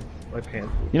pants. My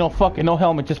pants. You know, fucking no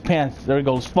helmet, just pants. There we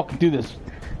go. Let's fucking do this.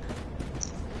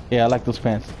 Yeah, I like those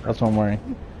pants. That's what I'm wearing.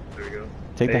 There we go.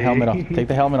 Take the helmet off. Take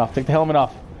the helmet off. Take the helmet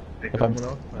off. Take If the I'm,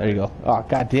 helmet off. there you go. Oh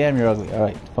god damn, you're ugly. All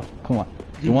right, fuck, come on.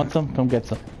 You want some? Come get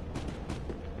some.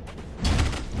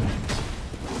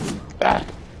 Ah.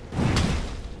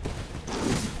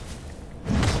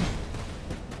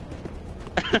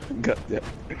 God, yeah.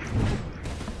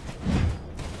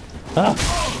 Ah.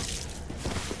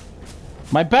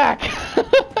 My back.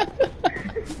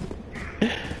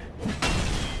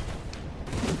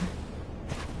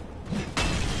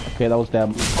 Okay, that was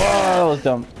dumb. Oh, that was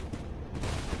dumb.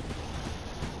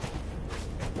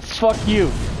 Fuck you,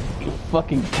 you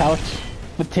fucking couch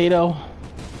potato.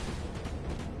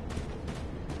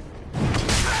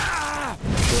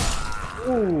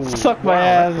 Ooh, Suck my wow,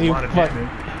 ass, that's a you lot of fuck.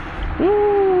 damage.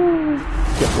 Woo!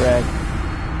 Get wrecked.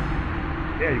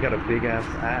 Yeah, you got a big ass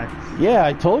axe. Yeah,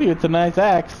 I told you it's a nice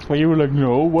axe. But you were like,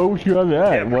 no, why would you have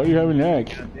that? Yeah, Why do you have an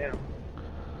axe? Goddamn.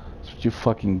 That's what you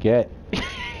fucking get.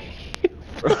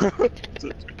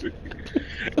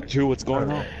 Drew, what's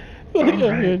going on?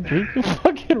 You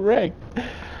fucking wrecked.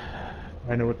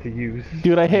 I know what to use.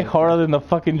 Dude, I hit harder than the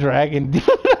fucking dragon. Dude,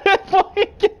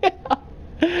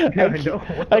 Yeah, I know.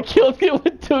 I killed you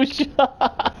with 2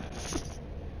 shots.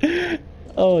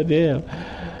 Oh damn.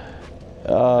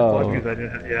 Well, Oh, because I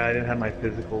didn't have my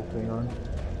physical thing on.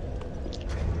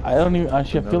 I don't even. I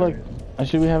feel like I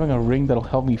should be having a ring that'll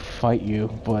help me fight you,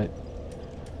 but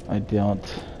I don't.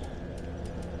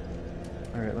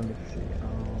 Alright, let me see.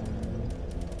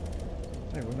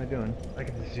 Hey, what am I doing? I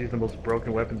can just use the most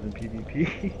broken weapons in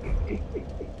PvP.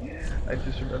 I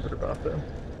just remembered about them.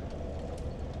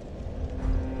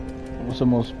 What's the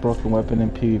most broken weapon in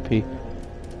PvP?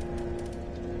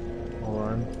 Hold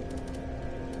on.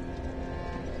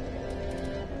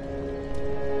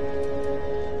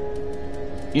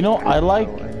 You know, I like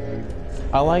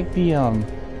Oh, I need-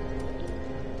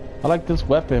 I like this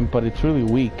weapon, but it's really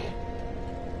weak.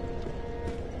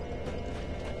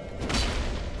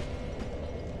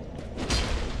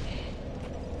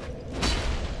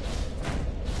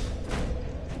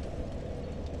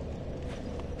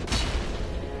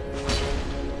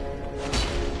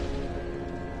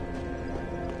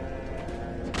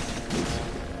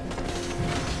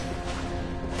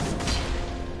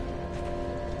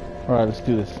 Alright, let's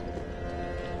do this.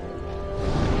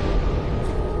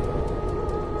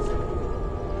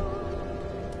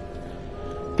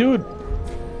 Dude!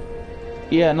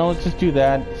 Yeah, no, let's just do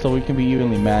that so we can be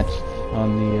evenly matched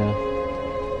on the,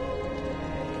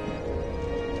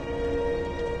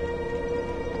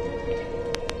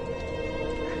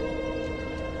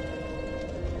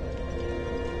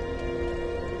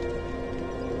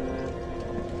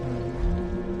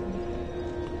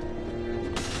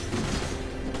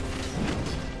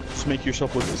 Just make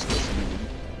yourself look disgusting.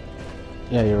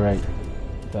 Yeah, you're right.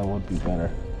 That would be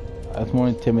better. That's more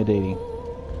intimidating.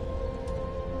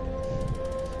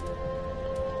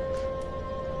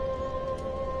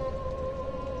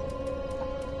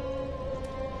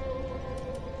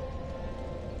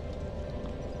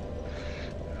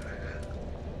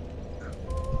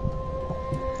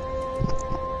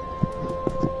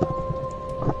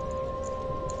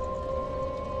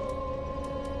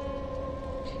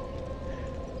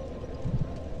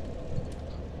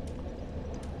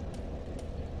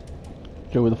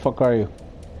 where the fuck are you?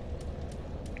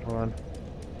 Hold on.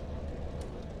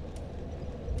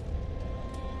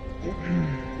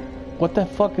 What the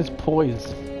fuck is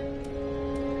poise?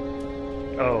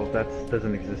 Oh, that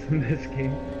doesn't exist in this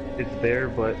game. It's there,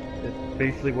 but it's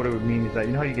basically what it would mean is that,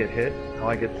 you know how you get hit? How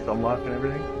I get stunlocked and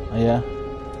everything? Yeah.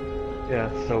 Yeah,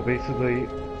 so basically,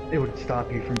 it would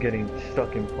stop you from getting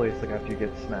stuck in place, like after you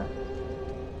get smacked.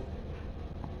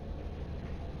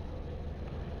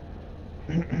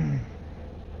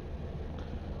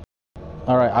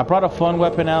 Alright, I brought a fun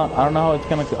weapon out. I don't know how it's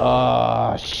gonna...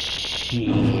 Oh, shit.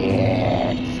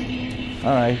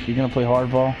 Alright, you're gonna play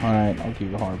hardball? Alright, I'll give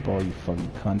you hardball, you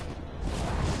fucking cunt.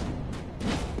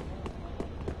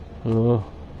 Oh.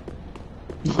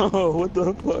 What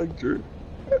the fuck, Drew?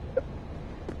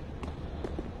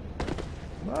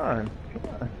 Come on.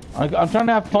 I'm trying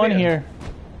to have fun here.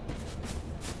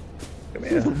 Come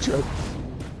here. Come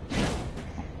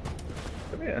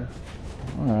here.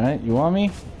 Alright, you want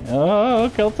me?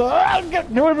 Oh, Kelto. Ah, get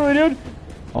away from me, dude!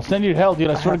 I'll send you to hell, dude.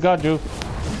 I swear to God, Drew.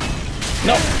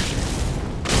 No!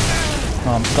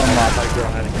 Oh, I'm so lost.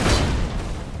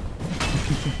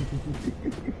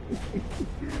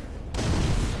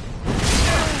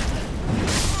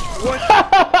 What? I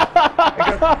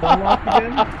got stunlocked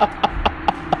again?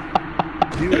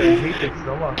 Dude, I hate this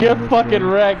stunlock. Get fucking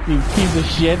wrecked, you piece of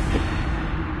shit.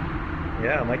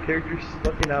 Yeah, my character's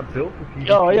fucking not built for PvP.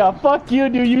 Oh yeah, fuck you,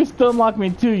 dude. You still unlock me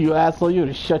too, you asshole. You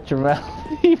would shut your mouth.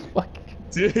 You fucking...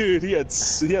 Dude, he had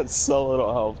so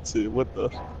little health too. What the?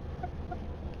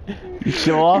 You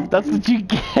show off. That's what you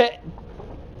get.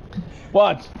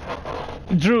 Watch,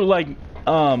 Drew. Like,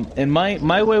 in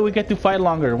my way, we get to fight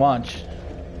longer. Watch.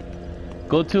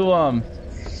 Go to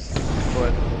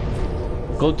What?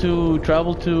 Go to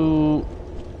travel to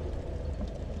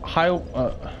High Wall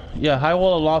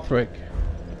of Lothric.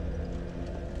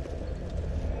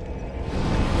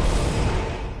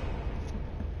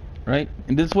 Right?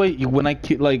 And this way, when I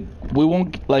like, we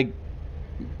won't like,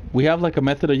 we have like a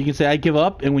method that you can say I give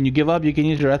up, and when you give up, you can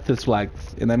use your Ethos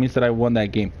flags, and that means that I won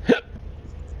that game.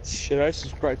 Should I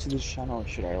subscribe to this channel or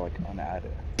should I like unadd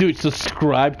it? Dude,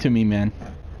 subscribe to me, man.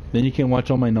 Then you can watch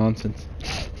all my nonsense.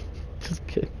 Just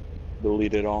kidding.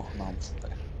 Delete it all. Nonsense.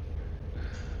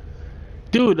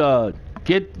 Dude,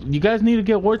 you guys need to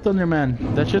get War Thunder,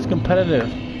 man. That's just competitive.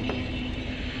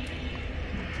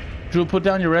 Drew, put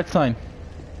down your red sign.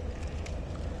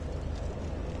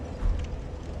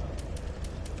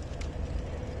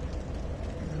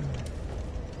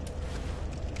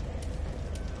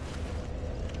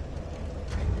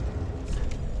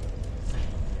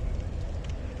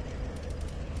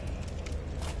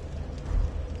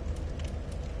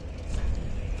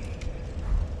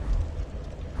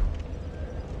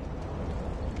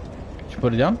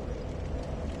 Put it down?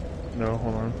 No,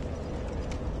 hold on.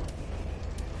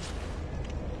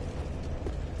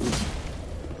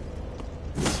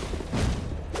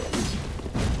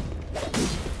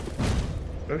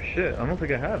 Oh shit, I don't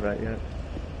think I have that yet.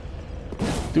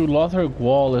 Dude, Lothric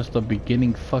Wall is the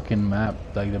beginning fucking map.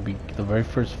 Like the very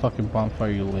first fucking bonfire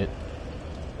you lit.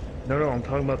 No, I'm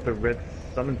talking about the red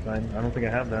summon sign. I don't think I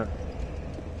have that.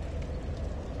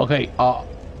 Okay,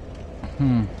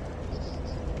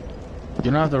 You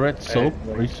don't have the red soap?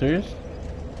 Like, are you serious?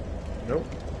 Nope.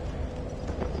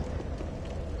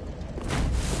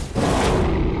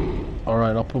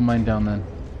 Alright, I'll put mine down then.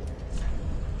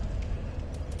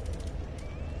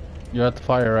 You're at the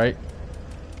fire, right?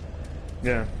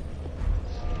 Yeah.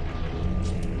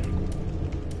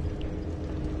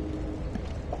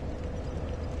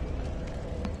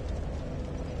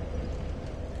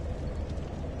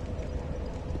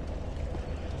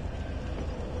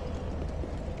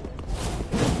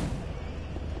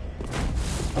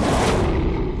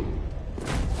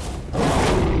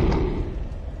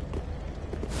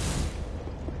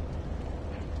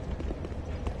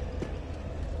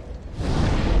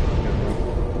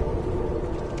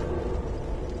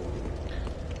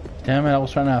 Damn it, I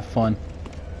was trying to have fun.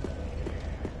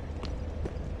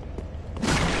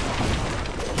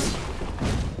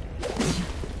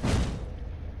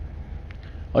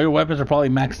 All your weapons are probably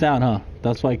maxed out, huh?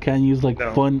 That's why I can't use like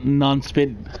fun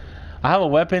non-spit. I have a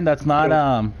weapon that's not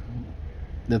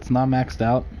maxed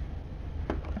out.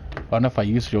 I don't know if I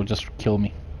use it, it'll just kill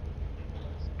me.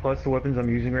 Plus the weapons I'm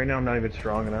using right now, I'm not even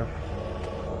strong enough.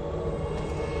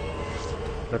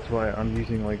 That's why I'm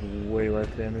using like way less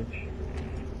damage.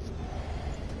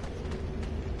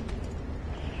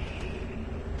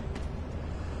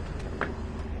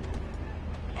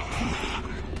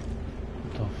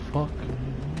 What the fuck?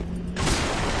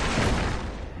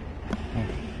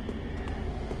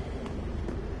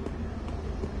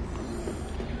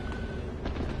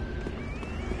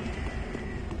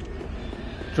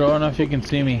 Drew, I don't know if you can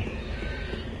see me.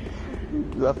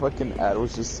 That fucking ad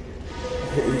was just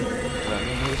hitting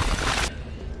randomly.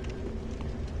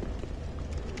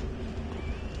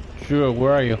 Drew,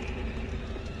 where are you?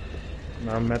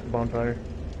 No, I'm at the bonfire.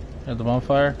 At the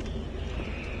bonfire?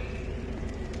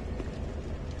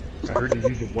 I heard you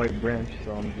use a white branch,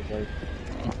 so I'm just like...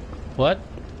 What?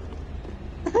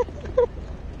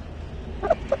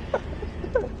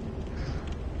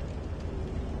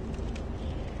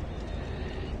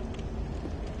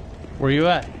 Where you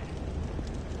at?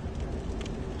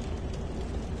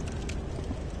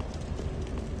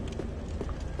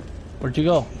 Where'd you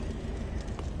go?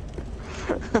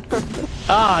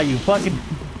 Ah, you fucking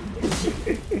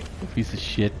piece of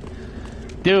shit.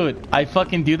 Dude, I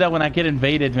fucking do that when I get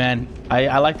invaded, man.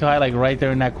 I like to hide like right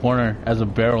there in that corner as a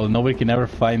barrel and nobody can ever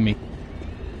find me.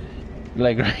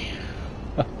 Like right.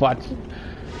 Watch.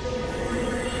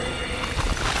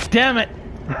 Damn it!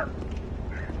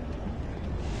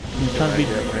 You trying to be...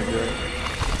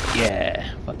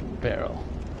 Yeah, fucking barrel.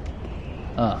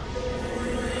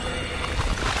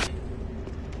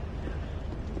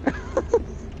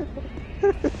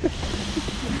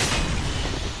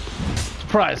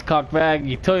 Surprise, cockbag.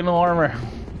 You totally no armor.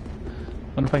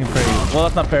 Wonder if I can parry you. Well,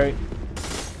 that's not parry.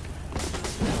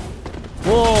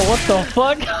 Whoa, what the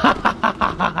fuck?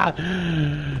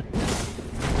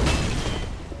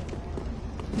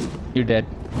 You're dead.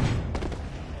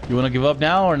 You wanna give up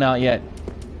now or not yet?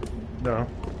 No,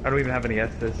 I don't even have any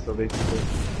Estus, so basically...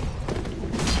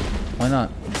 Why not?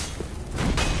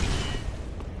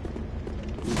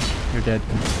 You're dead.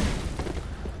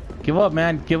 Give up,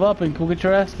 man. Give up and go get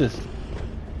your Estus.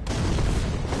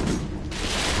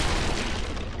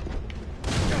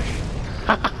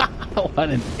 What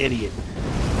an idiot.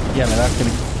 Yeah, man, that's gonna...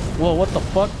 Whoa, what the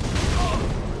fuck?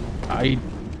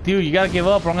 Dude, you gotta give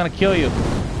up or I'm gonna kill you.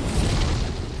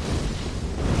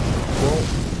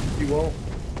 You won't.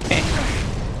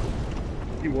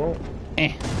 You won't.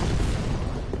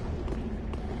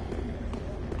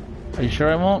 Are you sure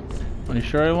I won't? Are you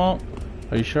sure I won't?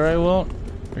 Are you sure I won't?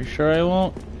 Are you sure I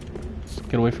won't? Just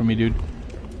get away from me, dude.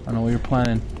 I know what you're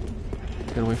planning.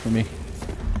 Get away from me.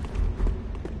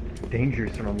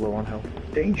 Dangerous when I'm low on health.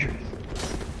 Dangerous.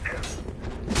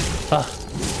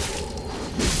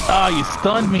 Oh, you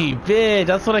stunned me, bitch.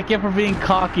 That's what I get for being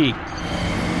cocky.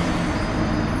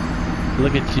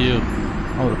 Look at you.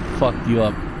 I would have fucked you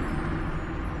up.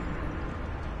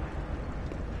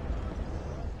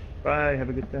 Bye, have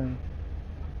a good time.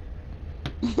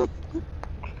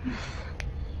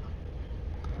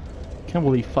 Can't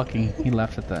believe he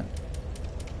laughed at that.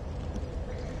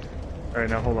 Alright,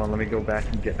 now hold on, let me go back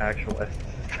and get actual Estus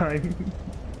this time.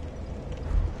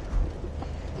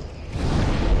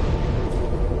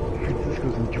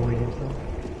 Francisco's enjoying himself.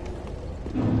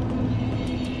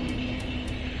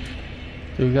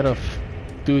 Dude, we gotta...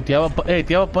 Dude, do you have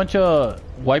a bunch of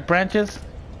white branches?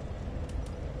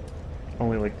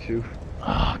 Only like 2.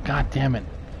 Oh, god damn it.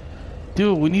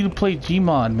 Dude, we need to play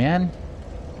Gmod, man.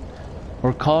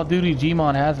 Or Call of Duty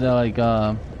Gmod has that, like,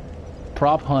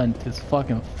 prop hunt. It's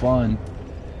fucking fun.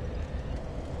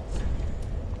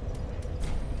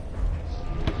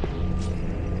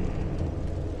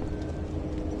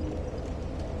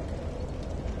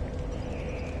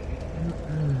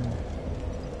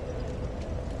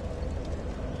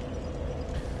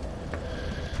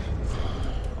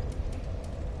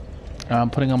 I'm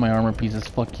putting on my armor pieces.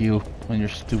 Fuck you and your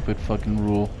stupid fucking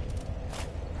rule.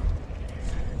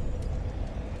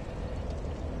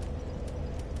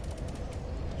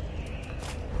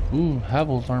 Ooh,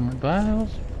 Havel's armor. Do I have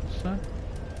Havel's?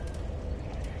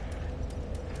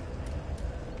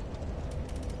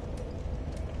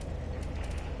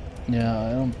 Yeah,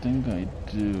 I don't think I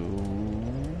do.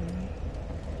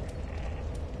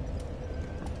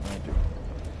 I do.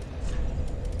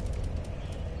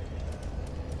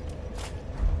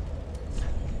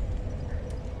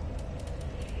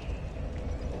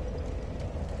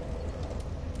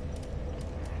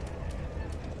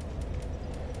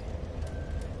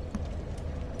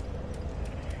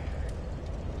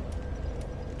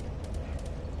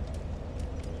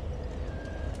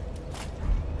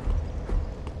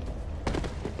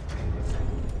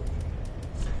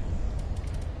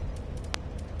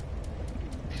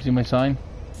 See my sign?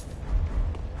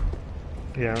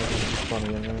 Yeah, it's just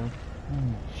funny in there. Oh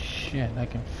shit, I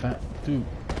can dude.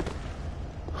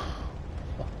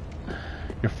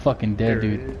 You're fucking dead, There it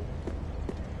dude. is.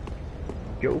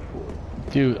 Go for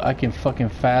it. Dude, I can fucking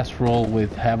fast roll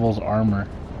with Havel's armor.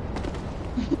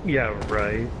 Yeah,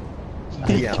 right.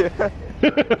 Yeah. Is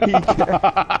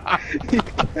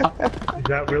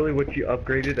that really what you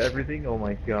upgraded everything? Oh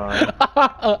my god.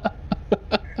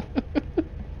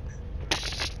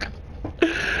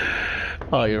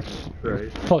 Oh, you're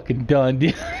Right. fucking done,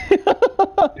 dude.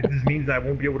 It just means I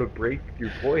won't be able to break your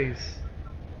voice.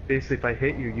 Basically, if I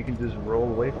hit you, you can just roll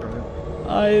away from it.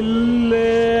 I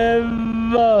live.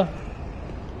 Alright.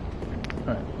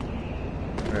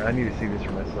 Alright, I need to see this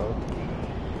for myself.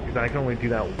 Because I can only do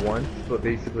that once, but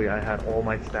basically I had all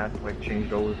my stats like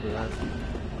changed over for that.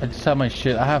 I just have my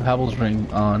shit. I have Havel's ring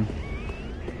on.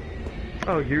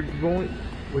 Oh, you're going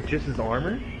with just his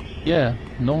armor? Yeah.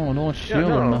 No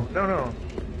shield or no. No.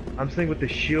 I'm saying with the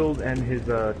shield and his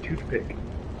toothpick.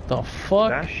 The fuck?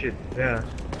 That shit, yeah.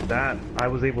 That, I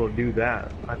was able to do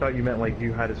that. I thought you meant like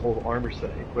you had his whole armor set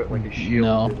equipped, like his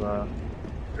shield, No.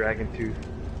 his dragon tooth.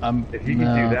 If you no.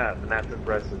 can do that, then that's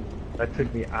impressive. That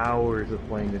took me hours of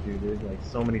playing to do, dude. Like,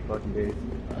 so many fucking days.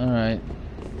 Alright.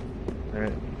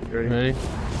 Alright, you ready? Ready?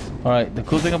 Alright, the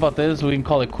cool thing about this, we can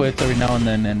call it quits every now and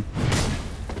then, and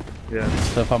Yeah.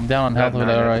 so if I'm down on health Got with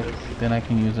 9 alright, after this. then I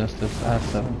can use this. I have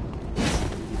 7.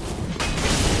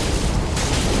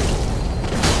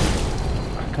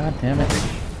 God damn it.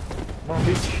 Come on,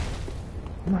 bitch.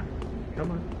 Come on.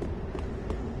 Come on.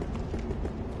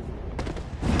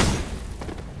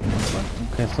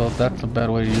 Okay, so that's a bad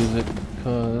way to use it,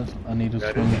 because I need to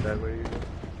That swing is it. that way you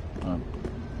go. Um,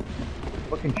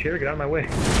 Fucking chair, get out of my way.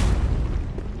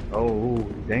 Oh,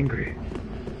 he's angry.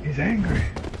 He's angry.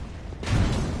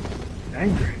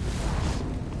 Angry.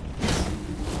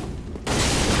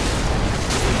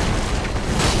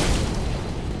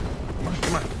 Come on,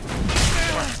 come on.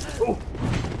 Come on. Oh!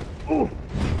 Oh!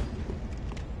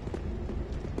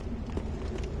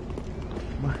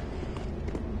 Come on.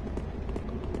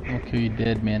 I'll kill you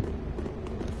dead, man.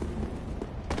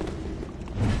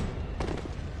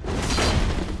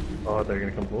 Oh, they're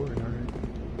gonna come forward, alright.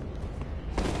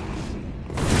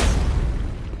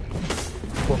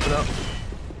 Close it up.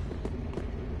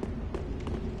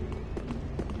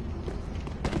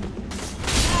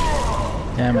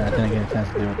 Damn it, I didn't get a chance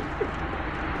to do it.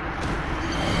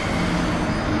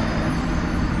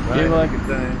 Right, Gave like, good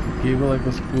time. gave her like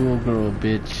a schoolgirl,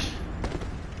 bitch.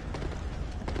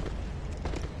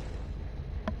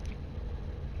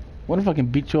 What if I can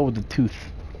beat you up with the tooth?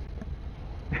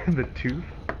 The tooth?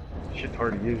 Shit's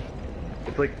hard to use.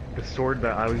 It's like the sword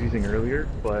that I was using earlier,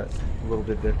 but a little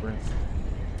bit different.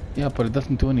 Yeah, but it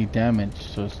doesn't do any damage,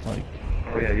 so it's like...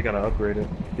 Oh yeah, you gotta upgrade it.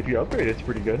 If you upgrade it, it's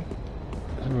pretty good.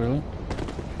 Is it really?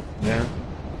 Yeah.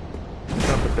 It's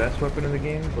not the best weapon in the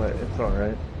game, but it's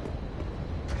alright.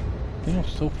 I think I'm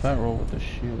still fat roll with the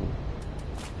shield.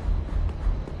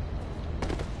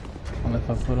 And if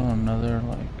I put on another,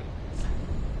 like...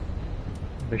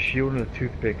 The shield and the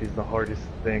toothpick is the hardest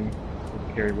thing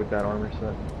to carry with that armor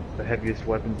set. The heaviest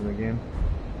weapons in the game.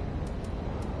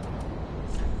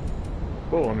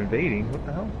 Whoa, I'm invading. What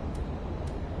the hell?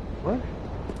 What?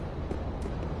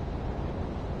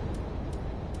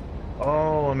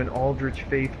 Oh, I'm an Aldrich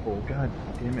Faithful. God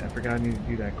damn it, I forgot I need to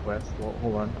do that quest. Well,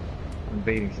 hold on. I'm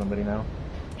invading somebody now.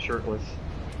 Shirtless.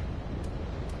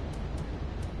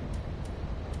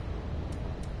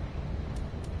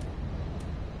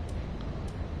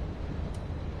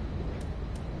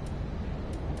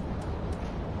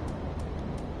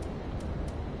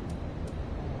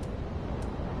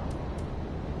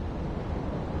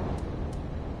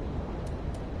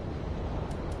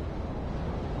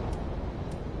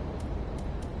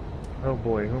 Oh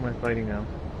boy, who am I fighting now?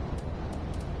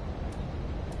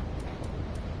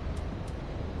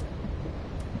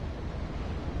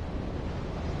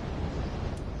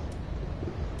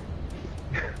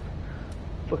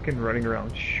 Fucking running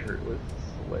around shirtless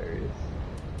is hilarious.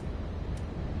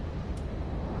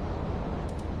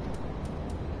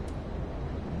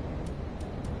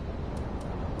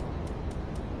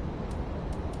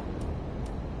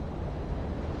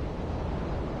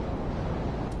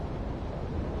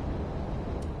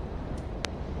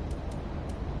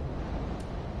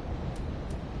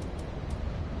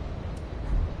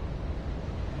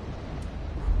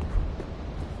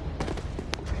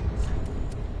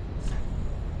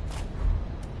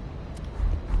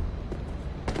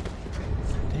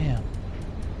 Damn.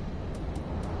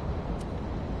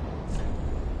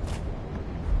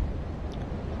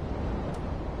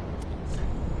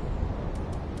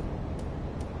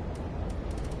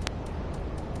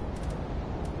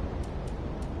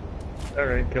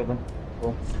 Alright, killed him.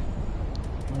 Cool.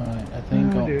 Alright, I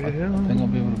think I'll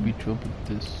be able to beat you up with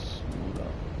this.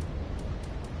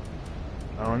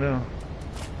 I don't know.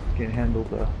 Can't handle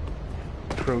the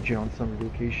Trojan on summer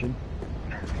vacation.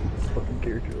 Fucking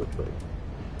character looks like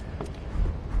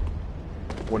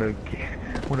one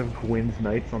of Gwen's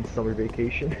nights on summer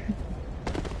vacation.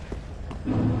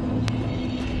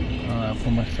 Alright, I'll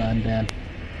put my sign down.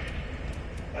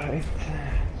 Alright.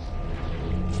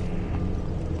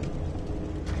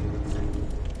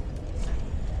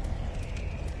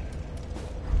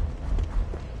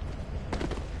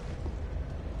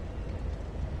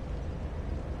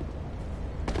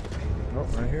 Oh,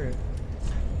 I hear it.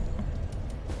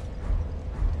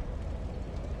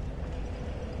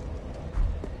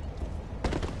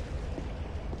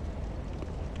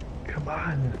 Come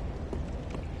on.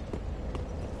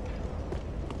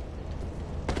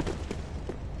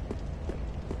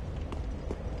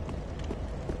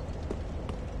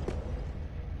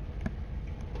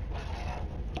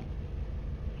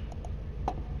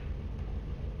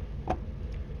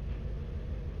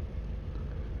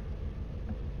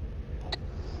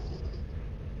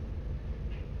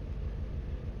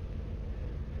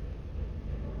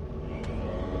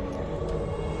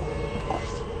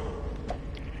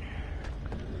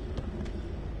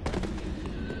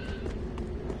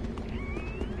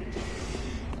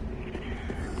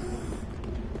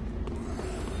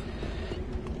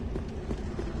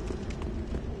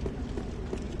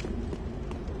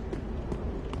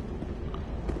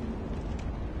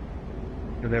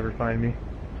 You'll never find me.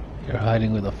 You're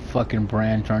hiding with a fucking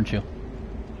branch, aren't you?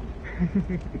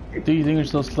 Dude, you think you're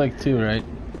so slick too, right?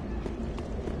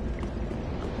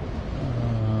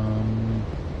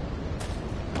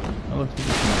 That looks like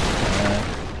it's not bad.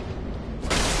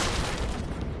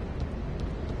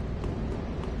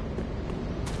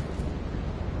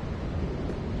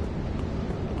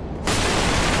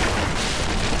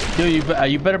 Dude,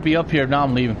 you better be up here. Now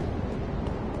I'm leaving.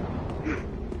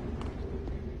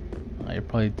 Oh, you're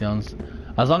probably down.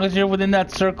 As long as you're within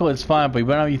that circle, it's fine. But you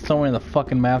better be somewhere in the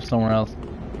fucking map somewhere else.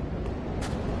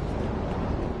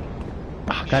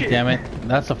 Oh, God damn it!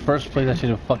 That's the first place I should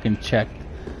have fucking checked.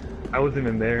 I wasn't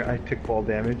in there. I took fall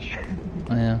damage.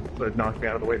 Yeah. So it knocked me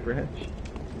out of the white branch.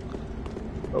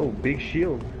 Oh, big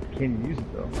shield. Can't use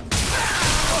it though.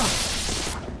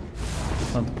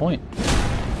 That's not the point.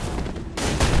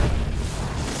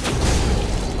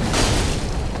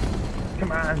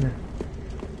 Come on.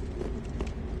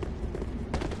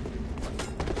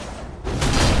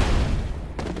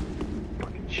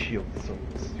 Fucking shield is so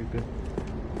stupid.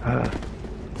 Come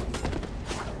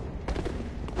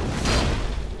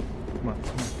on, come on.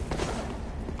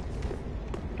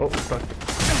 Oh, fuck.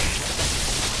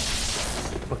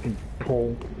 Fucking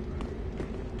pole.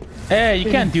 Hey, you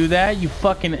can't do that. You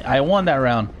fucking. I won that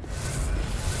round.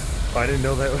 Oh, I didn't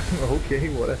know that was okay,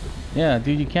 whatever. Yeah,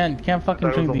 dude, you can't fucking That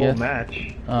was drink the the whole S.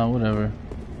 match. Whatever.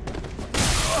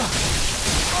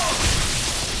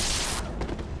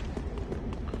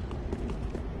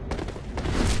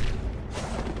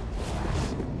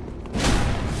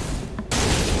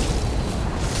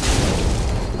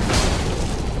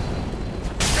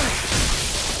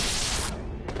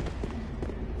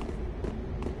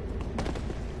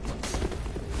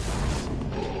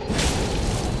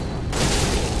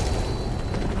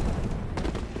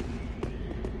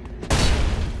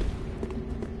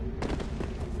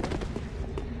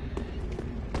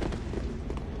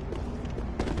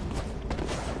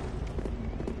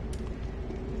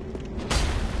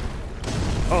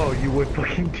 Oh, you would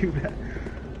fucking do that.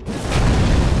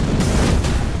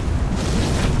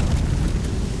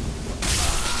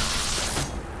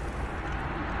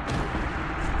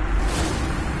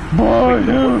 Boy,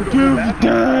 you do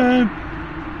that.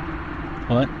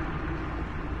 What?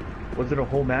 Was it a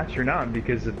whole match or not?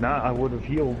 Because if not, I would have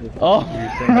healed. Oh,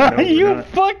 you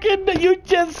you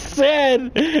just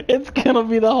said it's gonna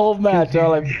be the whole match. I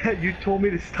was like, yeah, you told me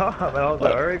to stop, and I was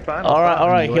like, all right, fine.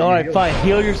 alright, fine.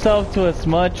 Heal yourself to as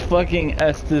much fucking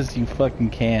Estus you fucking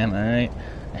can, alright?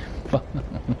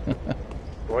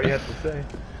 What do you have to say?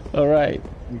 Alright.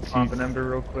 You pop an ember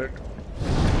real quick.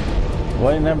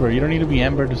 What an ember? You don't need to be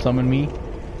ember to summon me.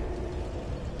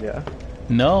 Yeah.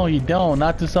 No, you don't.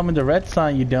 Not to summon the red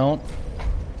sign, you don't.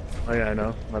 Oh yeah, I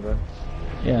know. My bad.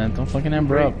 Yeah, don't fucking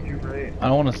ember up. You're right. I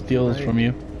don't want to steal this from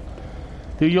you.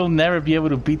 Dude, you'll never be able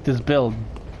to beat this build.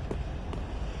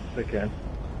 I can.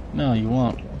 No, you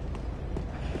won't.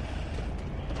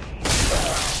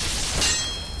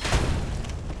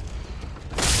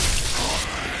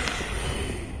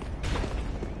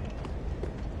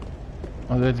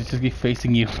 Oh, they just keep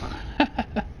facing you.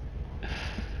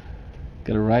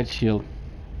 Got a right shield.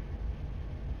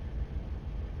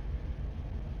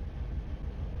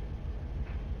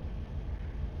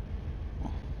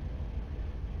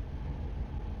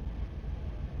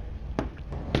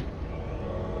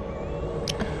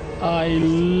 I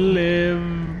live.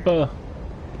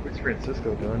 What's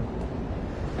Francisco doing?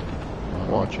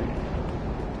 Watching.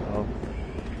 Oh,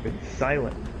 it's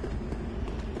silent.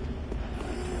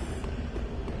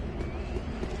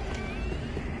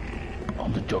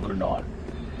 I'm the Juggernaut.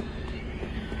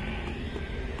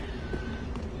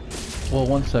 Well,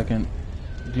 one second.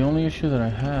 The only issue that I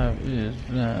have is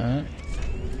that...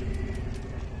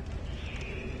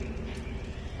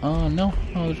 no,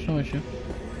 there's no issue.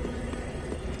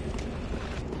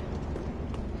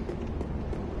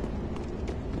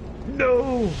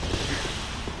 No!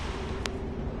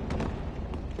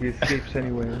 He escapes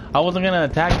anyway. I wasn't gonna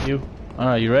attack you.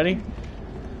 Alright, you ready?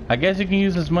 I guess you can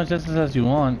use as much essence as you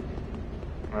want.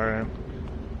 Alright.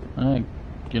 Alright,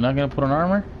 you're not gonna put on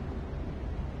armor?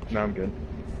 No, I'm good.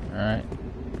 Alright,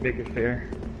 Make it fair.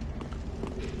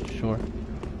 sure.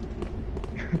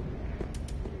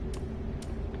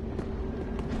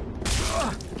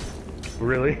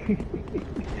 Really?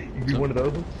 You be one of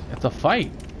those? It's a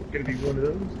fight. Gonna be one of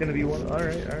those? Gonna be one?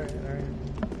 Alright.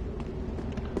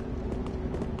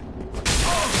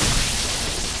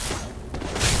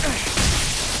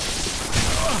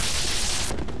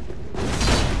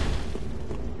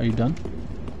 Are you done?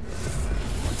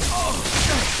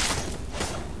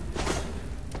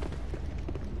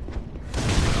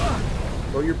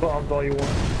 Throw your bombs all you want.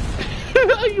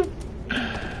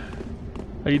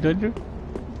 Are you done, Drew?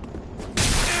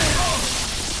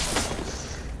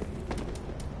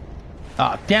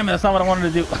 Ah, damn it, that's not what I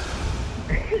wanted to do.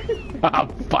 Ah,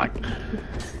 fuck.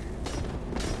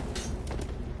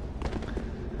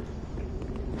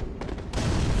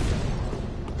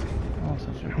 Oh,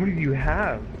 such a... How many do you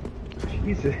have?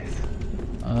 Jesus.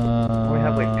 I Uh, only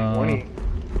have like 20.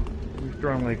 You're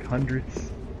throwing like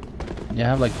hundreds. Yeah, I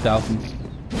have like thousands.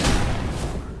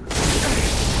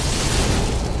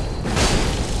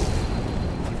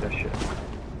 Keep that shit.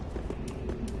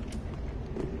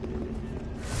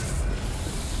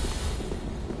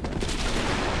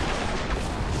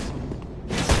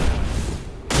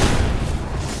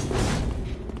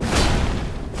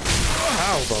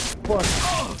 How the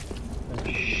fuck?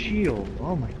 That shield.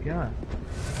 Oh my god.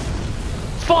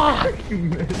 Fuck! You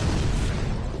missed.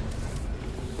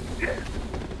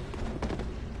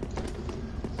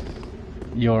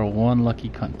 You're one lucky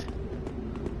cunt.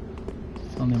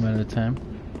 It's only a matter of time.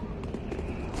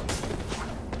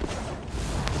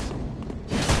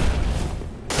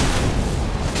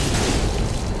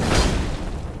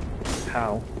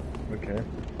 How? Okay.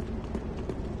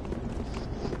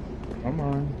 Come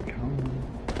on, come on.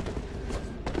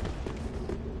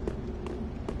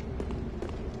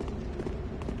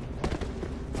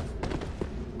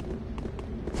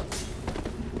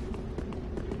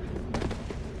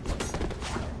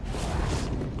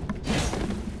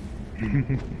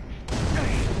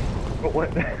 But what?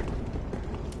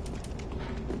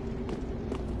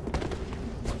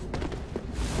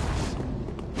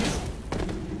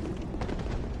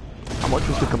 How much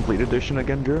was the complete edition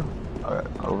again, Drew?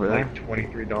 Over there. Like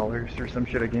 $23 or some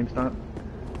shit at GameStop.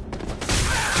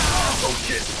 Oh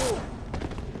shit!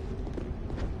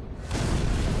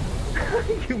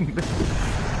 You missed.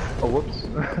 Oh whoops.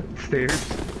 Stairs.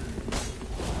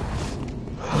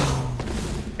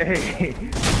 Hey,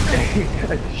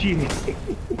 that's cheating.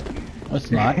 No, it's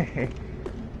not. Yeah,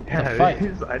 a fight. it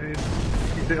is. I didn't.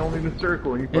 You said only in the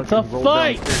circle. And you It's a fucking rolled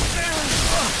fight! downstairs.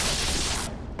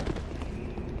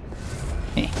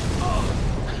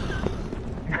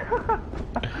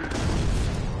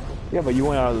 Yeah, but you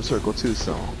went out of the circle too,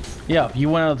 so. Yeah, you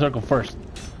went out of the circle first.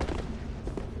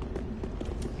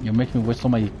 You're making me waste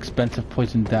all my expensive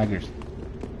poison daggers.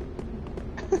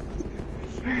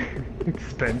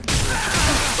 Expensive.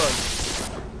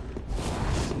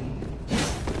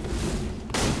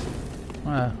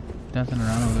 Dancing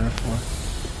around over there for.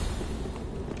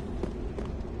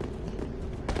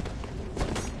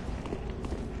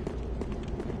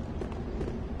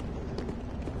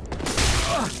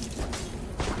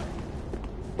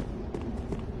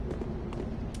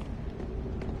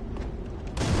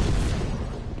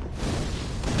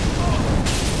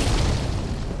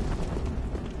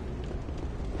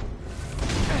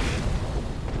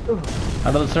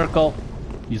 Out of the circle.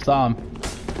 You saw him.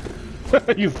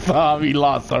 You saw him. He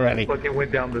lost already. Fucking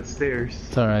went down the stairs.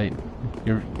 It's alright.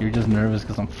 You're just nervous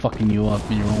because I'm fucking you up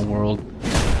in your own world.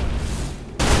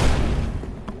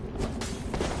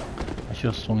 I should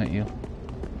have swung at you.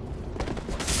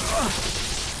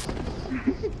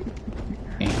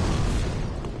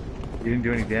 You didn't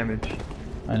do any damage.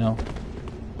 I know.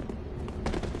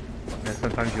 Yeah,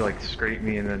 sometimes you like scrape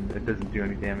me and then it doesn't do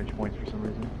any damage points for some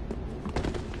reason.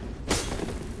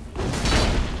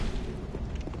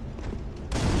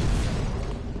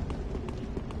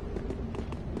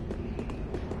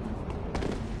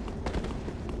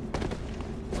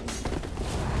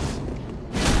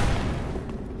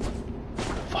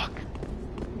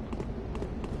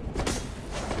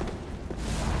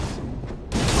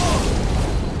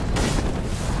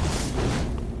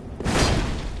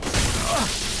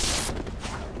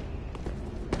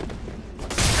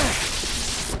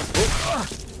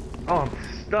 Oh, I'm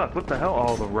stuck. What the hell?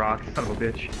 Oh, the rocks. Son of a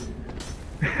bitch.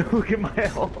 Look at my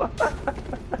health.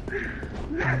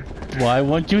 Why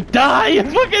won't you die? You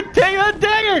fucking take that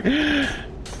dagger!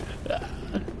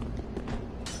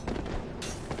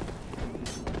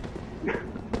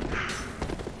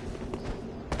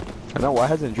 I know, why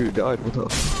hasn't Drew died? What the?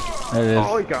 That is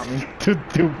Oh, he got me. 2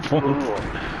 points.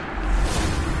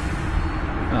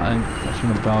 I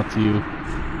shouldn't have bowed to you.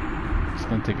 Just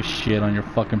gonna take a shit on your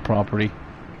fucking property.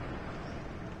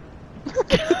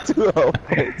 2 health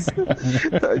points.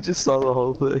 I just saw the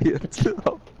whole thing. Yeah, 2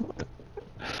 health points.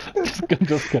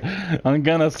 I'm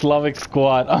gonna Slavic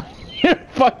squat on your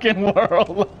fucking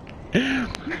world.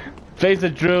 Face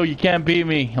it, Drew. You can't beat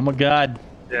me. I'm a god.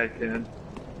 Yeah, I can.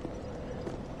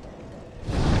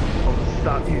 Oh,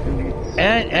 stop using these.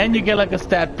 And you get like a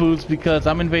stat boost because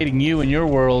I'm invading you in your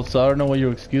world, so I don't know what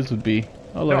your excuse would be.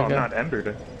 Oh, No, I'm not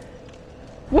embered.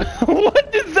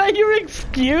 What is that? Your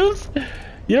excuse?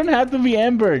 You don't have to be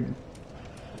embered.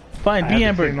 Fine, be I have the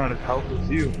embered. same amount of health as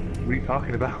you. What are you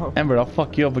talking about? Embered, I'll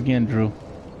fuck you up again, Drew.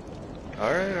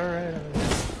 Alright.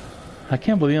 I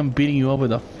can't believe I'm beating you up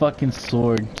with a fucking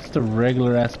sword. Just a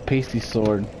regular ass pasty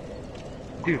sword.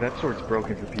 Dude, that sword's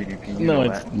broken for PvP. You No,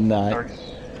 know it's that. not. Dark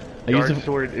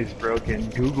sword is broken.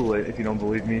 Google it if you don't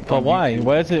believe me. It's But on why?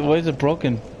 YouTube. Why is it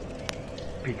broken?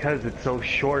 Because it's so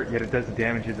short, yet it does the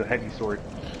damage as a heavy sword.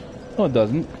 No, it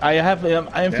doesn't. I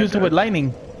infused it with does.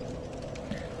 lightning.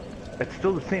 It's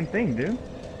still the same thing, dude.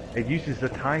 It uses a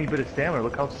tiny bit of stamina.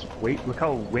 Look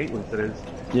how weightless it is.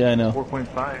 Yeah, I know.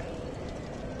 4.5.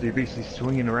 So you're basically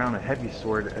swinging around a heavy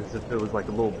sword as if it was like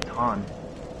a little baton.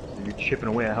 So you're chipping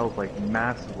away at health like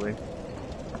massively.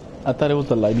 I thought it was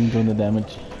the lightning doing the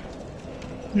damage.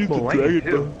 Use Well, the lightning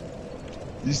dragon too.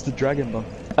 bow. Use the dragon bow.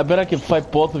 I bet I can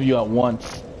fight both of you at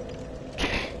once.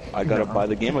 I gotta No. buy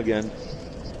the game again.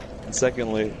 And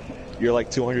secondly, you're like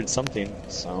 200 something,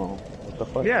 so what the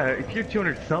fuck? Yeah, if you're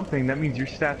 200 something, that means your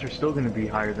stats are still going to be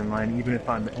higher than mine, even if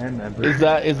I'm an member. Is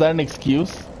that an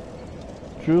excuse?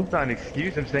 True? It's not an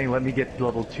excuse. I'm saying let me get to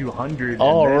level 200.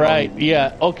 Oh, and then right.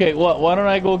 Yeah. Okay, well, why don't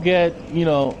I go get, you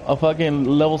know, a fucking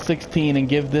level 16 and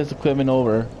give this equipment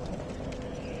over?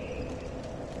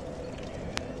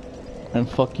 And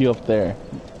fuck you up there.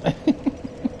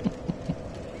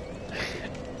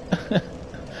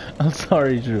 I'm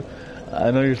sorry, Drew.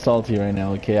 I know you're salty right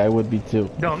now, okay? I would be too.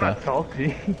 No, I'm not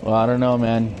salty. Well, I don't know,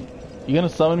 man. You gonna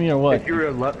summon me or what? If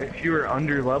you were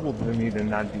under leveled than me,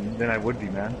 then I would be,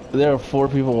 man. There are 4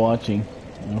 people watching.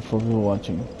 There are 4 people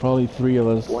watching. Probably 3 of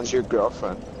us. One's your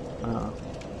girlfriend.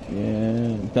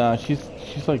 Yeah. Nah, she's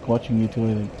like watching you too,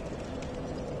 I think.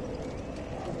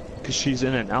 Cause she's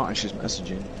in and out and she's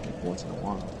messaging like, once in a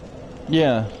while.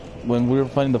 Yeah. When we were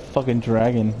fighting the fucking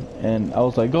dragon, and I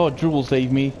was like, "Oh, Drew will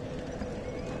save me."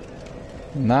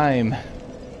 Nime.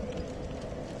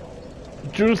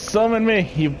 Drew, summon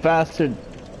me, you bastard.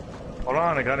 Hold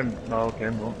on, I got him. Oh, okay,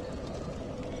 well.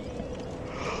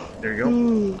 There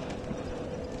you go.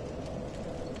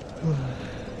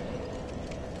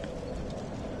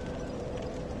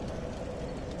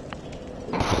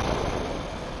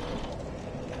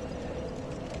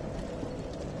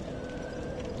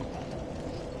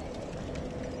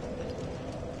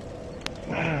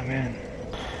 Ah, man.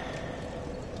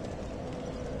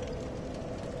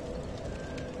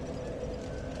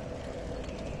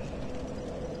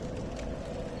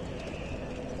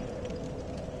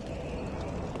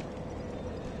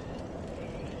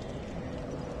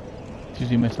 Did you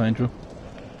see my sign, Drew?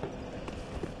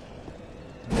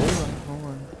 Hold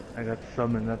on. I got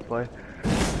summoned, that's why.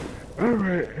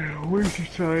 Alright, where's your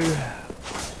sign?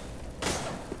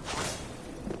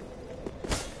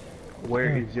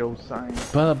 Where is your sign?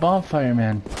 By the bonfire,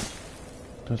 man.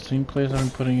 The same place I've been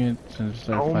putting it since I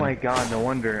started Oh my fighting. god, no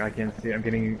wonder I can't see it. I'm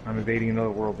invading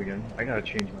another world again. I gotta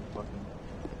change my fucking...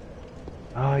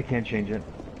 Oh, I can't change it.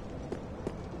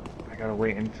 I gotta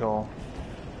wait until...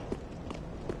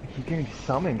 I keep getting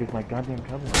summoned because my goddamn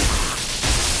cover.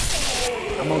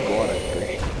 I'm gonna go out at 3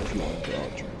 if you want to go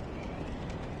out, Drew.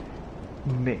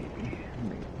 Maybe.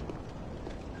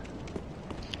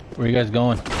 Where you guys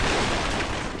going?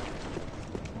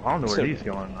 I don't know So- where he's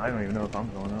going. I don't even know if I'm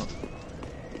going out.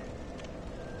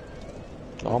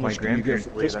 How My much do you get grandparents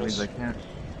for leave, that Christmas? means I can't.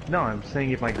 No, I'm saying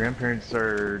if my grandparents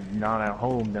are not at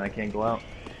home, then I can't go out.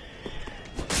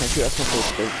 Can't you ask them for a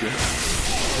spare key?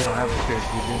 They don't have a spare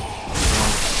TV.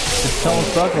 Just tell them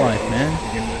Thug Life, man.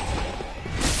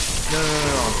 No,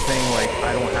 I'm saying like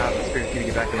I don't have a spare key to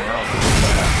get back in the house.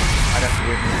 I'd have to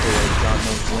wait until like, God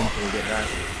knows when till we get back.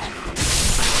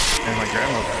 And my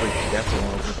grandma's asleep, she definitely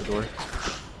won't open the door.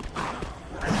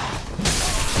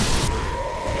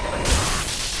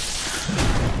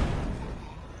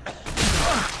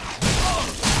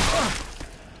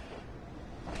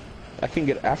 can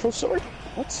get Afro Sword?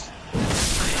 What?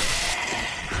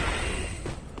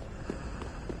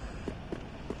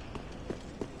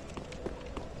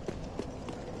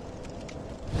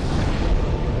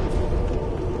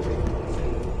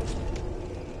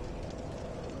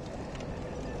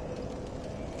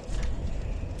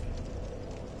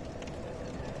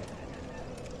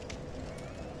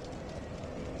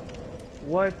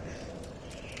 What?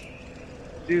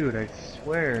 Dude, I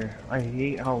swear, I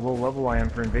hate how low level I am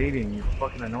for invading. You're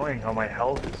fucking annoying how my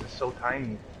health is just so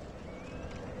tiny.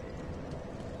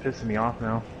 Pissing me off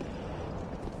now.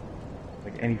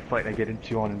 Like any fight I get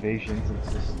into on invasions,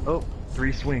 it's just, oh,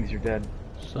 3 swings, you're dead.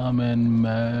 Summon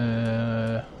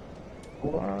me.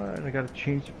 What? I gotta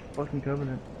change the fucking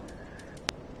covenant.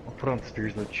 I'll put on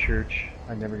Spears of the Church.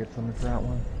 I never get summoned for that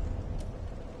one.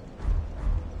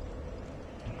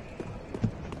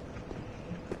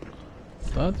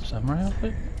 That samurai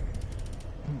outfit?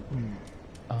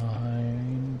 I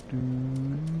do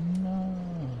not.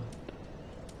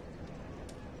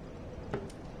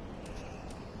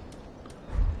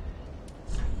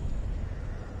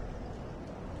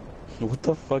 What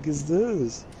the fuck is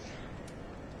this?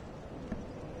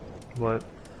 What?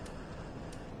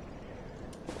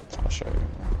 I'll show you.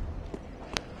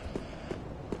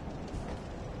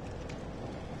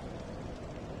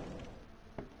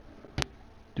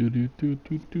 Do do do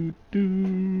do do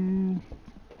do.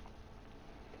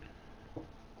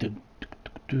 Do do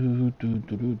do do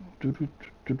do do do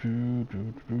do do.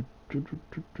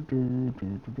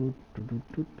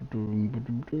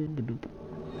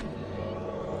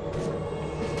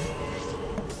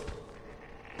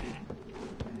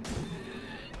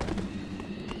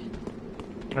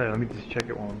 Hey, let me just check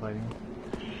it while I'm fighting.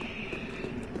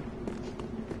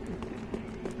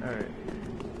 Alright.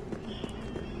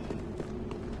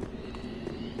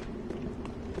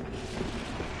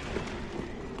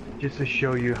 Just to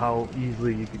show you how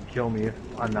easily you can kill me if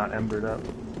I'm not embered up.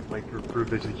 Like, for proof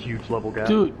there's a huge level gap.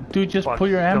 Dude, just Watch, put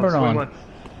your amber swing on. Once.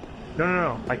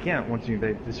 No, I can't once you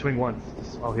invade. Just swing once.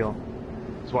 I'll heal.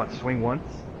 Just watch, swing once.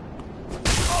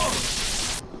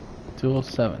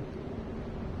 207.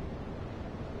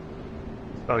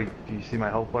 Oh, do you see my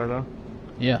health bar though?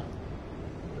 Yeah.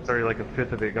 It's already like a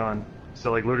fifth of it gone.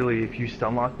 So like literally if you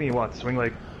stun lock me, watch, swing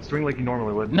like you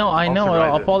normally would. No, I know.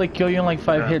 survive I'll it. probably kill you in like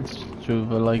 5 Yeah. hits, true.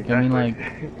 But like, Exactly. I mean, like,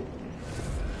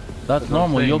 that's what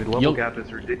I'm normal. saying, the level You'll gap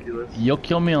is ridiculous. you'll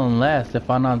kill me unless if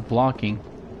I'm not blocking.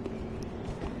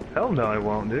 Hell no, I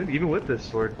won't, dude. Even with this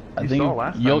sword. I You think saw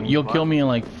last time you'll when you'll we kill fought. me in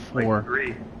like Like 4.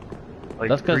 3. Like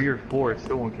That's 'cause- 3 or 4, it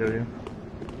still won't kill you.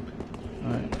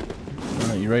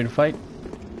 Alright, you ready to fight?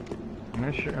 I'm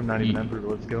not sure. I'm not even emperor,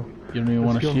 but let's go. You don't even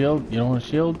Let's want a go. shield? You don't want a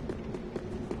shield?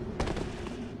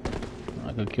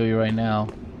 I could kill you right now.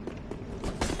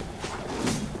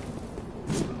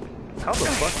 How the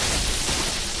fuck?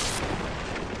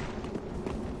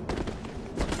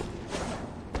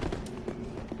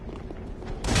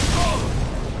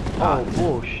 Oh,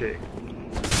 bullshit.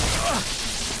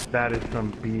 That is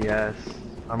some BS.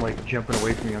 I'm like jumping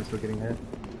away from you, I'm still getting hit.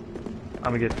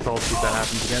 I'm gonna get salty if that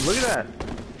happens again. Look at that!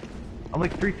 I'm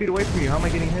like 3 feet away from you, how am I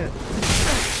getting hit?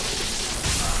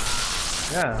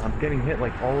 Yeah, I'm getting hit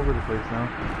like all over the place now.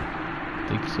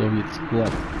 Think Soviet split.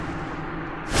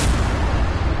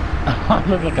 I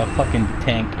look like a fucking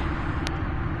tank.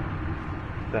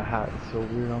 The hat is so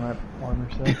weird on that armor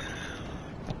set.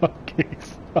 Fucking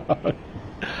sorry.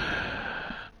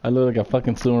 I look like a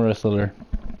fucking sumo wrestler.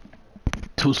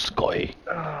 Tuskoi.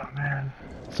 Oh man.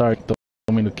 Sorry,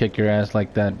 don't mean to kick your ass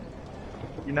like that.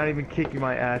 You're not even kicking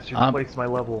my ass, you're I'm- twice my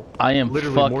level. I am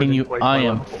Literally more fucking than you. twice I my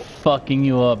am level. fucking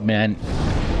you up, man.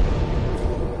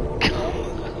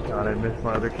 God, I missed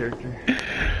my other character.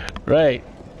 Right.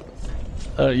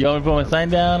 You want me to put my sign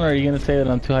down, or are you gonna say that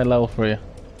I'm too high level for you?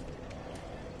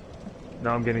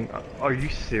 No, I'm getting... are you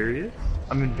serious?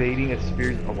 I'm invading a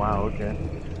Spears... Oh, wow, okay.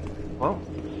 Well...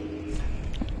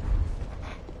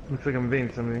 Looks like I'm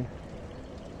invading somebody.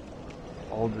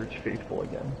 Aldrich Faithful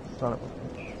again. Son of a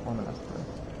bitch. On the next one.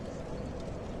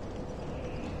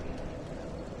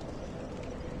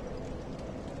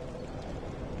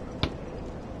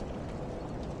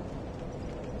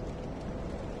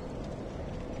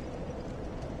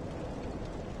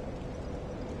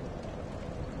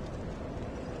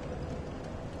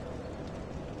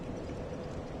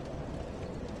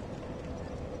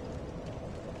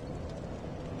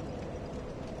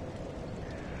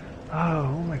 Oh,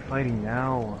 who am I fighting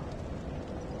now?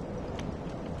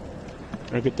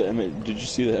 Look at the image. Did you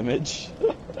see the image?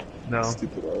 No.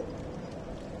 Stupid art.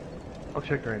 I'll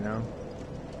check right now.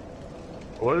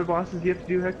 What other bosses do you have to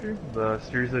do, Hector? The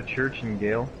Spears of the Church and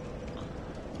Gale?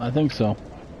 I think so.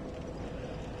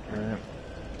 Alright.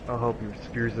 I'll help you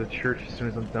spears the church as soon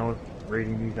as I'm done with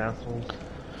raiding these assholes.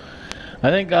 I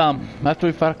think after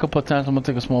we fight a couple of times, I'm gonna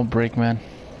take a small break, man.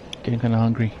 Getting kind of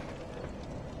hungry.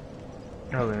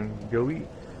 Oh, then go eat.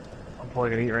 I'm probably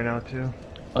gonna eat right now too.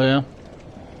 Oh yeah.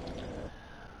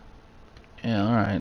 Yeah. All right.